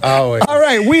always. All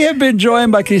right, we have been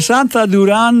joined by Crisanta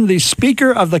Duran, the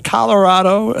Speaker of the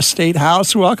Colorado State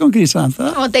House. Welcome,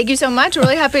 Crisanta. Well, thank you so much.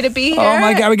 Really happy to be here. Oh,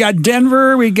 my God, we got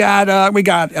Denver, we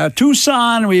got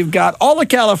Tucson, we've got all of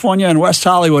California and West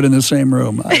Hollywood in the same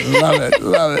room. I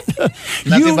love it.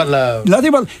 Nothing but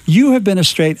love. You have been a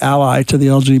straight ally to the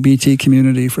LGBT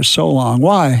community for so long.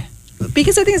 Why?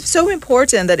 Because I think it's so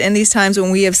important that in these times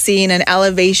when we have seen an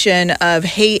elevation of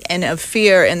hate and of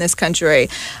fear in this country,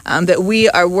 that we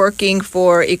are working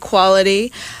for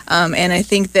equality. And I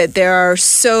think that there are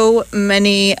so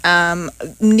many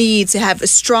needs to have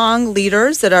strong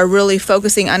leaders that are really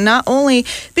focusing on not only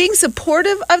being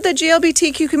supportive of the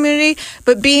GLBTQ community,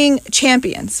 but being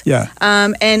champions. Yeah.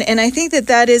 And I think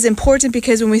that is important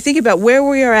because when we think about where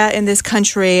we are at in this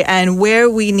country and where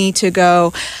we need to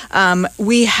go,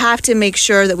 we have to make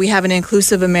sure that we have an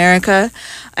inclusive America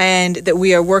and that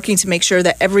we are working to make sure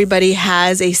that everybody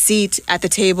has a seat at the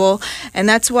table. And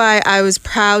that's why I was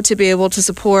proud to be able to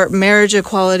support marriage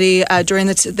equality during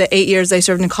the 8 years I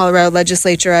served in Colorado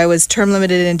legislature. I was term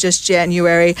limited in just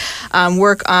January,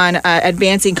 work on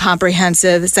advancing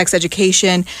comprehensive sex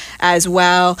education as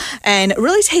well, and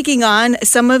really taking on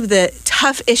some of the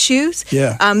tough issues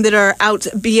that are out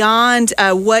beyond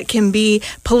what can be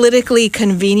politically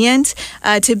convenient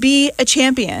to be a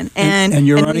champion. And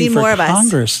you're and running need for more of us.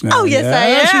 Congress now. Oh, yes, I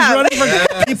am. She's running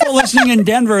for people listening in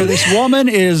Denver. This woman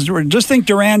is, just think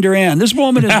Duran. This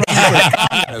woman is running for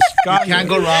Congress. You can't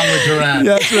go wrong with Duran.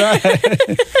 That's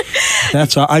right.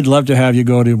 I'd love to have you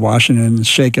go to Washington and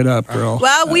shake it up, girl.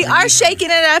 Well, we are shaking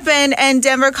it up in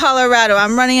Denver, Colorado.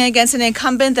 I'm running against an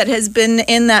incumbent that has been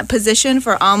in that position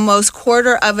for almost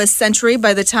quarter of a century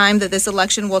by the time that this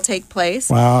election will take place.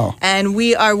 Wow. And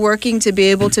we are working to be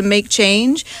able to make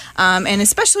change. And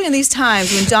especially in these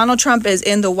times when Donald Trump is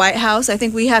in the White House, I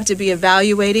think we have to be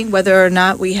evaluating whether or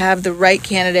not we have the right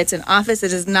candidates in office.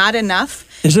 It is not enough.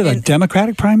 Is it a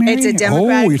Democratic primary? It's a Democratic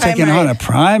primary. Oh, you're taking on a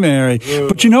primary.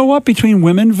 But you know what? Between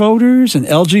women voters and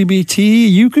LGBT,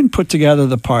 you can put together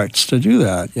the parts to do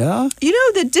that, yeah? You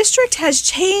know, the district has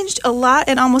changed a lot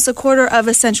in almost a quarter of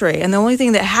a century. And the only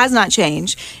thing that has not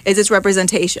changed is its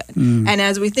representation. And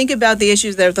as we think about the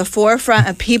issues that are at the forefront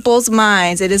of people's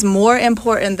minds, it is more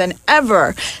important than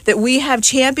ever that we have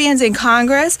champions in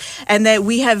Congress and that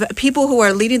we have people who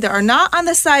are leading that are not on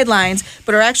the sidelines,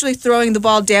 but are actually throwing the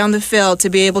ball down the field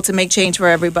to be able to make change for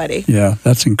everybody. Yeah,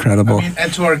 that's incredible.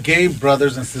 And to our gay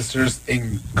brothers and sisters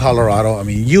in Colorado,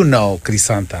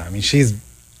 Crisanta. She's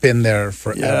been there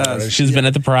forever. Yes. She's been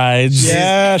at the prides.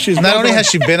 Yeah, she's not only has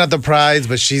she been at the prides,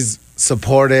 but she's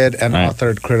supported and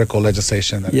authored critical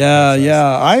legislation.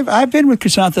 I've been with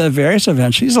Crisanta at various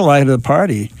events. She's the light of the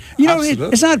party. You know,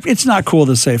 it's not cool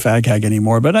to say fag hag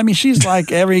anymore, but she's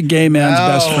like every gay man's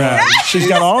best friend. She's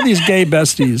got all these gay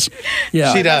besties.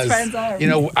 Yeah, she does.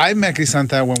 I met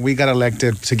Crisanta when we got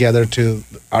elected together to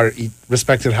our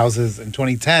respected houses in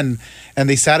 2010, and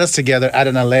they sat us together at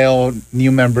an Aleo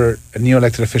new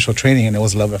elected official training, and it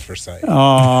was love at first sight.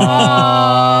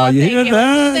 Oh, you hear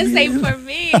that? The same for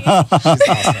me.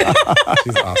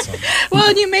 She's awesome. Well,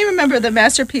 and you may remember the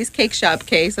Masterpiece Cake Shop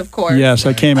case, of course. Yes,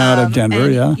 I came out of Denver,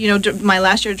 and, you know, my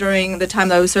last year during the time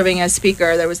that I was serving as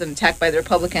speaker, there was an attack by the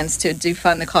Republicans to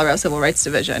defund the Colorado Civil Rights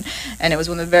Division. And it was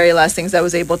one of the very last things I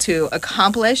was able to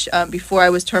accomplish before I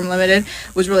was term limited,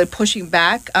 was really pushing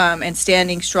back and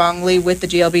standing strongly with the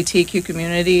GLBTQ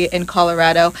community in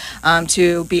Colorado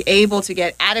to be able to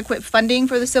get adequate funding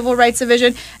for the Civil Rights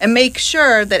Division and make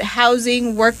sure that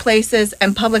housing, workplaces,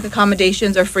 and public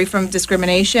accommodations are free from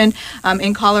discrimination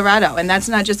in Colorado. And that's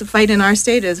not just a fight in our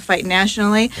state, it's a fight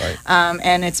nationally. Right.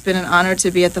 And it's been an honor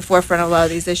to be at the forefront of a lot of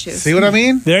these issues. See what I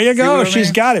mean? There you go.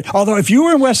 She's got it. Although if you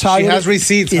were in West Hollywood... She has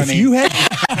receipts, honey.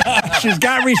 She's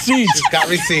got receipts. She's got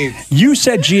receipts. You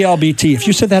said GLBT. If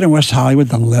you said that in West Hollywood,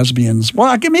 the lesbians...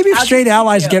 Well, maybe if straight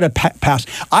allies get a pass.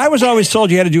 I was always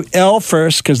told you had to do L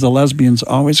first because the lesbians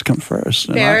always come first.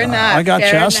 Fair enough. I got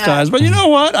chastised. But you know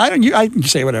what? I can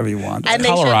say whatever you want.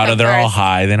 Colorado, they're all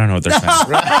high. They don't know what they're saying.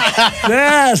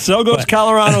 Yeah, so goes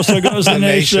Colorado, so goes the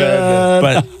nation.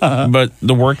 But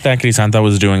the work that Crisanta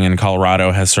was doing in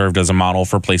Colorado has served as a model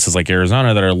for places like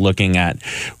Arizona that are looking at,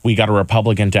 we got a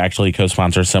Republican to actually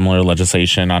co-sponsor similar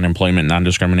legislation on employment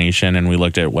non-discrimination, and we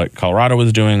looked at what Colorado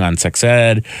was doing on sex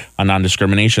ed, on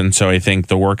non-discrimination. So I think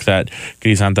the work that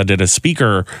Crisanta did as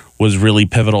speaker was really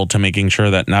pivotal to making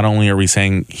sure that not only are we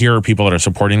saying here are people that are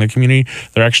supporting the community,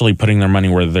 they're actually putting their money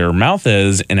where their mouth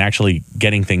is and actually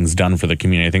getting things done for the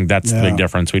community. I think that's the big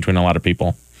difference between a lot of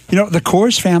people. You know, the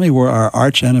Coors family were our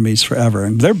arch enemies forever,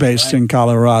 and they're based in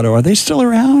Colorado. Are they still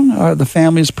around? Are the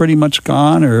family's pretty much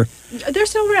gone, or? They're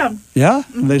still around. Yeah?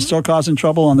 Mm-hmm. Are they still causing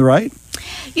trouble on the right?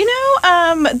 You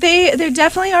know, they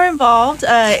definitely are involved.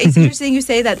 It's interesting you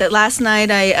say that last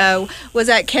night I was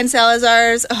at Ken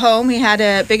Salazar's home. He had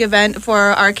a big event for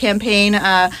our campaign,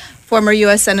 former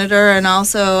U.S. Senator, and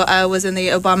also was in the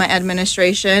Obama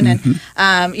administration.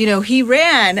 And, you know, he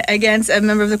ran against a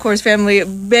member of the Coors family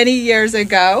many years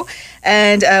ago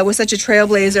and was such a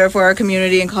trailblazer for our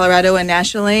community in Colorado and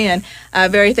nationally. And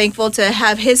very thankful to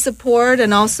have his support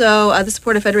and also the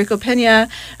support of Federico Pena,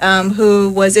 who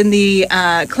was in the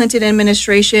Clinton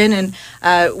administration and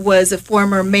was a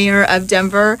former mayor of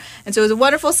Denver. And so it was a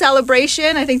wonderful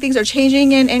celebration. I think things are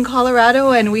changing in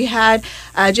Colorado, and we had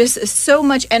just so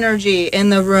much energy in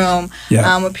the room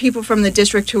with people from the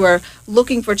district who are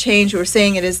looking for change, who are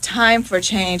saying it is time for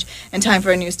change and time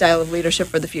for a new style of leadership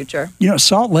for the future. You know,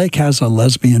 Salt Lake has a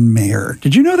lesbian mayor.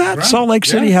 Did you know that? Right. Salt Lake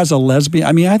City has a lesbian.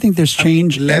 I mean, I think there's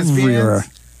change everywhere.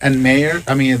 And mayor,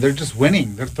 I mean, they're just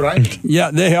winning. They're thriving.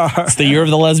 Yeah, they are. It's the year of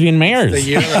the lesbian mayors. It's the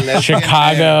year of the lesbian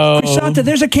Chicago. Crisanta,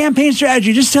 there's a campaign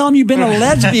strategy. Just tell them you've been a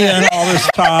lesbian all this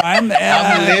time.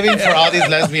 I'm living for all these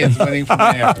lesbians winning for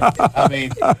mayor. I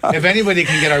mean, if anybody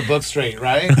can get our books straight,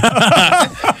 right?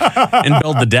 And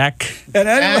build the deck.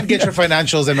 And get your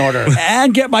financials in order.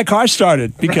 And get my car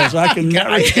started, because I can.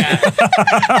 I can't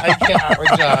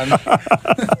with John.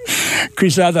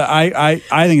 Crisanta,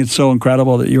 I think it's so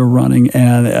incredible that you're running,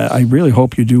 and I really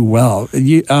hope you do well.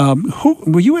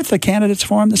 Were you at the candidates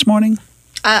forum this morning?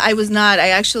 I was not. I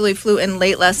actually flew in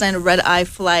late last night, a red-eye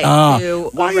flight.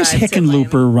 Why is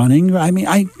Hickenlooper running? I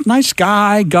mean, nice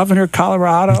guy, governor of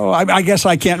Colorado. I guess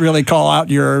I can't really call out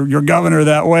your governor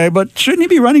that way, but shouldn't he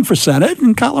be running for Senate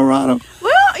in Colorado?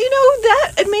 Well,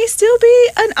 that it may still be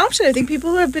an option. I think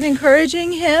people have been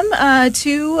encouraging him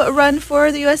to run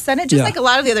for the U.S. Senate, just like a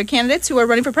lot of the other candidates who are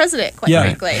running for president, quite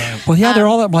frankly. Well, they're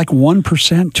all at like 1%,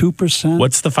 2%.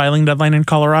 What's the filing deadline in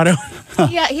Colorado?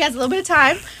 Yeah, he has a little bit of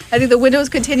time. I think the window is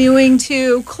continuing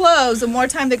to close the more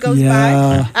time that goes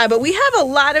by. But we have a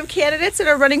lot of candidates that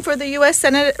are running for the U.S.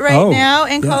 Senate now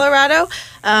in Colorado.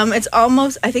 It's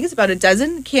almost, I think it's about a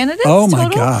dozen candidates Oh, my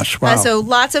total. gosh. Wow. So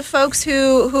lots of folks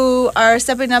who are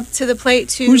stepping up to the plate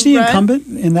to Who's the run. incumbent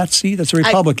in that seat? That's a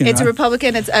Republican. It's a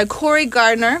Republican. It's Cory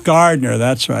Gardner. Gardner,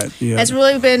 that's right. Yeah. It's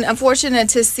really been unfortunate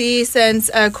to see since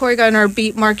Cory Gardner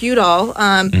beat Mark Udall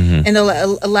in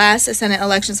the last Senate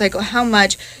election cycle, how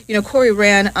much, Cory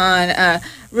ran on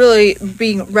really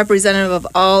being representative of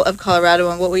all of Colorado.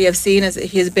 And what we have seen is that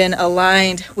he has been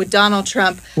aligned with Donald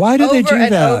Trump Why do they do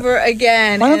that? over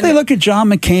again. Why don't they look at John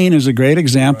McCain as a great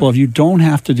example of you don't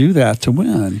have to do that to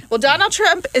win? Well, Donald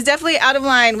Trump is definitely out of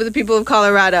line with the people of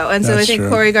Colorado. And so That's I think true.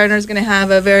 Cory Gardner is going to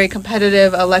have a very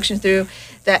competitive election through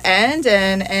the end.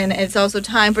 And it's also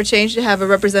time for change to have a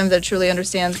representative that truly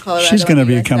understands Colorado. She's going to and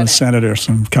the US become a Senate. senator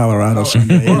from Colorado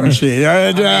someday. Isn't she?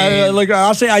 Look,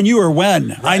 I'll say I knew her when.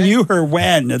 Right? I knew her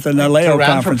when at the Naleo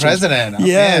conference. For president.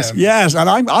 Yes, yes. And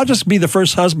I'll just be the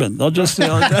first husband. They'll just...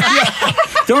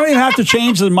 don't even have to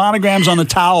change the monograms on the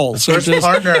towels. First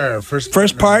partner.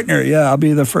 First partner, yeah. I'll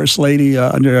be the first lady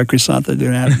under Crisanta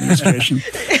Duran administration.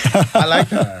 I like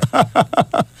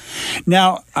that.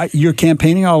 Now, you're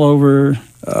campaigning all over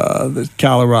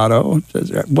Colorado. Who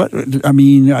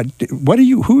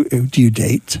do you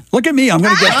date? Look at me, I'm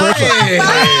going to get personal.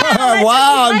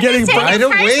 Wow, I'm getting right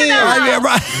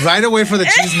away for the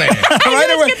cheese man.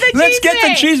 Right away. Let's get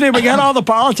the cheese man. We got all the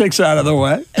politics out of the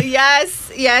way. Yes.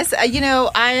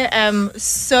 I am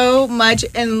so much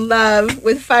in love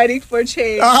with fighting for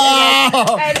change.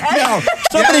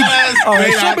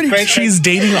 She's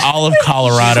dating all of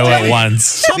Colorado at once.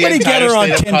 Somebody get her on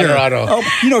Tinder.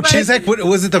 She's like, what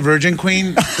was it, the Virgin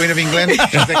Queen of England?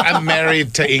 She's like, I'm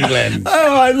married to England.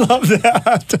 Oh, I love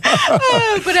that.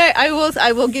 But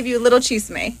I will give you a little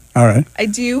chisme. All right. I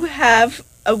do have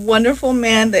a wonderful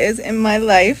man that is in my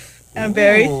life. I'm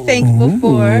very thankful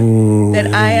for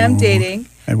that I am dating.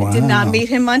 Wow. I did not meet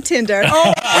him on Tinder.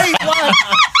 Oh, wait, what?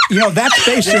 That's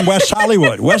based in West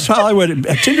Hollywood. West Hollywood.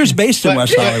 Tinder's based in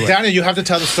West Hollywood. Daniel, you have to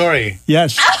tell the story.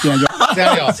 Yes.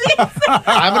 Daniel,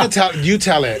 I'm going to tell you.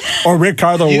 Tell it. Or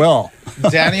Ricardo will.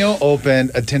 Daniel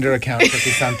opened a Tinder account for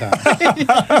Crisanta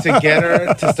to get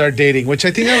her to start dating, which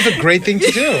I think that was a great thing to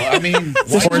do. I mean,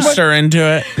 forced her into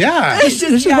it. Yeah. This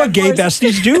is what gay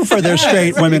besties do for their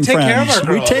straight women friends.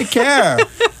 We take care.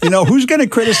 Who's going to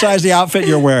criticize the outfit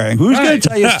you're wearing? Who's going to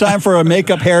tell you it's time for a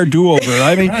makeup hair do-over?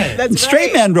 I mean,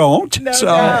 straight men don't. No so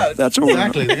doubt. that's what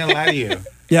exactly. They're going to lie to you.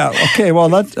 Yeah, okay, well,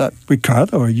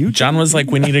 Ricardo, are you... John was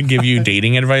like, we need to give you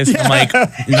dating advice. I'm like,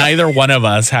 neither one of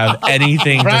us have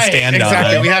anything to stand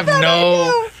on. We have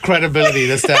no credibility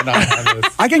to stand on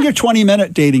this. I can give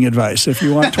 20-minute dating advice if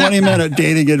you want 20-minute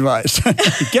dating advice.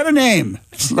 Get a name.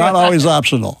 It's not always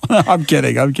optional. I'm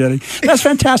kidding. That's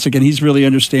fantastic, and he's really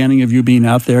understanding of you being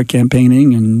out there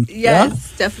campaigning. And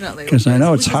yes, definitely. Because I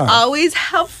know it's hard. Always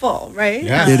helpful, right?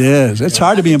 Yeah. It is. It's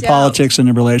hard to be in politics and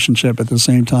a relationship at the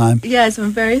same time. Yes,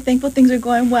 I'm very thankful things are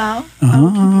going well.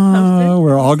 I'll keep you posted.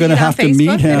 We're all going to have to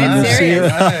meet him. I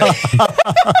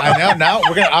know. Now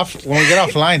we're going to when we get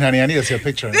offline, honey, I need to see a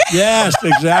picture. Yes,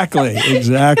 exactly.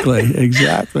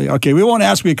 Okay, we won't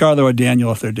ask Ricardo or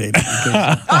Daniel if they're dating.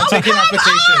 I'm taking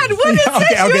applications.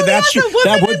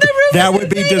 That would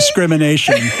be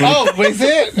discrimination. Oh, is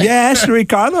it? Yes,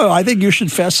 Ricardo, I think you should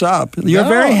fess up. You're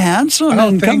very handsome,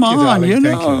 and come on, you.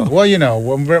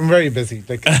 Well, I'm very busy.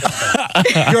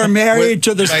 You're married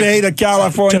to the state of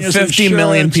California. To 50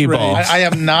 million people. I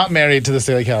am not married to the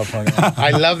state of California.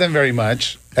 I love them very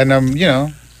much, and I'm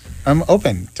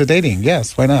open to dating.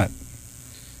 Yes, why not?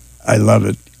 I love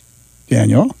it.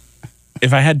 Daniel?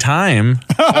 If I had time,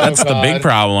 that's the big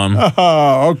problem.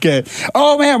 Oh, okay.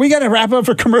 Oh, man, we got to wrap up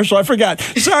for commercial. I forgot.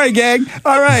 Sorry, gang.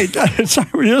 All right. Sorry,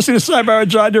 we're listening to Sidebar with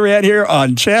John Duran here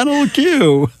on Channel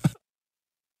Q.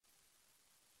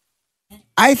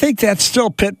 I think that's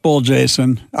still Pitbull,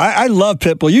 Jason. I love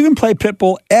Pitbull. You can play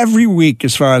Pitbull every week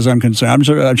as far as I'm concerned. I'm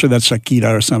sure that's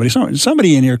Shakira or somebody.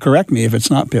 Somebody in here correct me if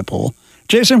it's not Pitbull.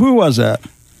 Jason, who was that?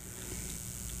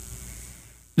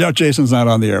 No, Jason's not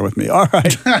on the air with me. All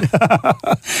right.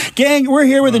 Gang, we're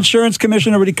here with Insurance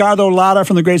Commissioner Ricardo Lara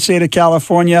from the great state of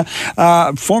California,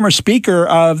 former Speaker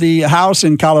of the House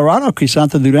in Colorado,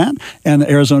 Crisanta Duran, and the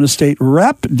Arizona State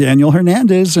Rep, Daniel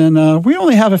Hernandez. And we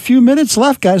only have a few minutes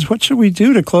left, guys. What should we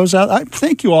do to close out? I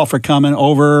thank you all for coming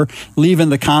over, leaving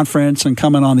the conference, and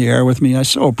coming on the air with me. I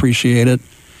so appreciate it.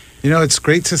 You know, it's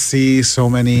great to see so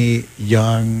many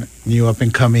young, new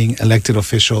up-and-coming elected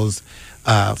officials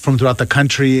from throughout the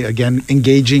country, again,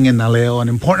 engaging in NALEO, an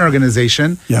important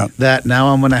organization that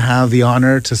now I'm going to have the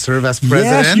honor to serve as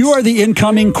president. Yes, you are the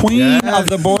incoming queen of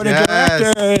the board of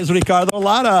directors, Ricardo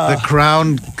Lara. The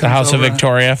crown. The House of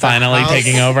Victoria finally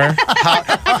taking over.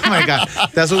 Oh, my God.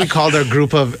 That's what we called our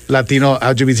group of Latino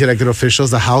LGBT elected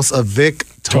officials, the House of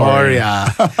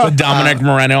Victoria. With Dominic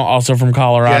Moreno, also from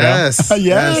Colorado. Yes.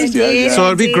 Yes. So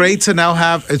it'd be great to now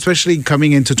have, especially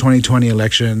coming into 2020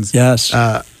 elections. Yes.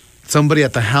 Somebody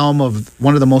at the helm of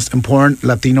one of the most important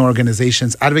Latino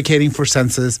organizations, advocating for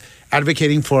census,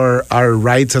 advocating for our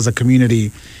rights as a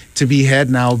community, to be head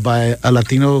now by a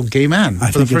Latino gay man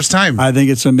for the first time. I think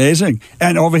it's amazing.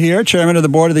 And over here, chairman of the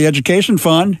board of the Education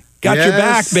Fund. Got your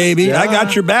back, baby. Yeah. I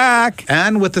got your back.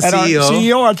 And with the and CEO. Our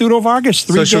CEO, Arturo Vargas.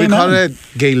 So should we call it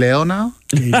Gayleo now?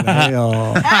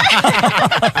 Gayleo.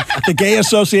 The Gay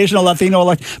Association of Latino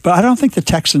But I don't think the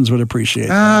Texans would appreciate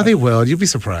that. They will. You'd be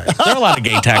surprised. There are a lot of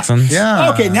gay Texans.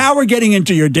 Yeah. Okay, now we're getting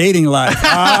into your dating life.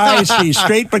 I see.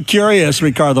 Straight but curious,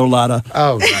 Ricardo Lara.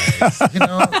 Oh, nice. You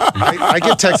know, I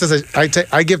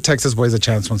give Texas boys a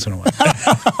chance once in a while.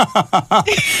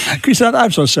 Crisanta,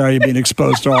 I'm so sorry you're being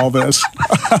exposed to all this.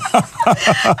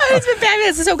 It's been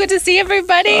fabulous. It's so good to see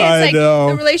everybody. It's know.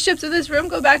 The relationships in this room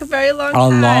go back a very long A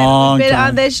time. long We've been time.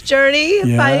 on this journey,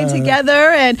 fighting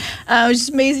together, and it was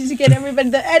just amazing to get everybody,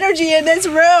 the energy in this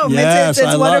room. Yes, it's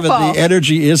I wonderful. love it. The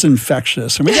energy is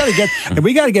infectious, and we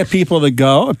got to get people to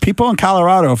go. People in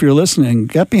Colorado, if you're listening,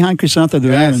 get behind Crisanta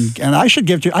Duran, and I should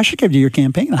give you your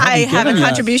campaign. I have a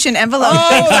contribution envelope.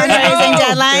 Oh, fundraising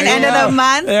deadline, end of the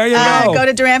month. There you go. Go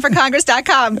to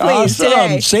DuranForCongress.com, please, awesome.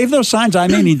 today. Save those signs. I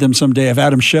may need them someday if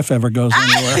Adam Schiff ever goes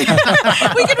anywhere.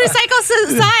 We can recycle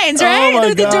signs, right? Oh my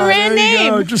With the God, Duran there you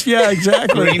name. go. Just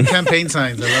exactly. Green campaign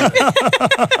signs. I love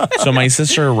it. So my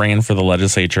sister ran for the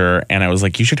legislature, and I was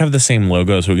like, you should have the same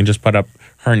logo so we can just put up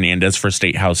Hernandez for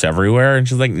State House everywhere. And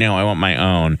she's like, no, I want my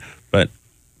own. But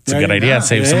it's a good idea.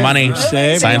 Save some money.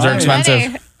 Signs are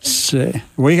expensive.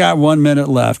 We got 1 minute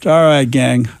left. All right,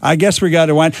 gang. I guess we got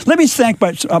to wind. Let me thank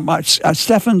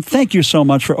Stefan. Thank you so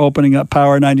much for opening up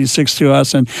Power 96 to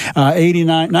us and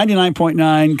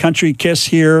 99.9 Country Kiss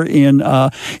here in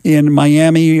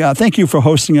Miami. Thank you for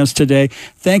hosting us today.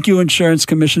 Thank you, Insurance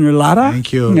Commissioner Lara.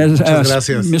 Thank you.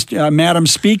 Gracias. Madam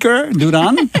Speaker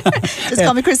Duran. Just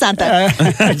call me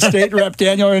Crisanta. State Rep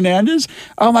Daniel Hernandez.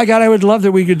 Oh my God, I would love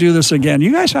that we could do this again.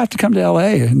 You guys have to come to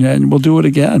LA and we'll do it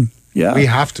again. Yeah. We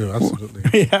have to, absolutely.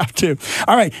 We have to.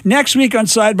 All right. Next week on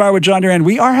Sidebar with John Duran,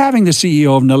 we are having the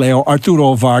CEO of NALEO,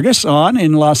 Arturo Vargas, on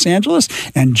in Los Angeles,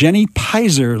 and Jenny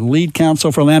Pizer, lead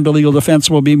counsel for Lambda Legal Defense,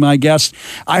 will be my guest.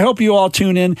 I hope you all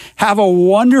tune in. Have a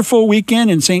wonderful weekend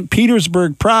in St.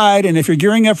 Petersburg Pride, and if you're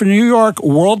gearing up for New York,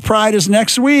 World Pride is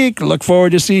next week. Look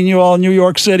forward to seeing you all in New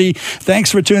York City.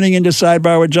 Thanks for tuning in to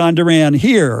Sidebar with John Duran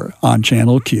here on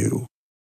Channel Q.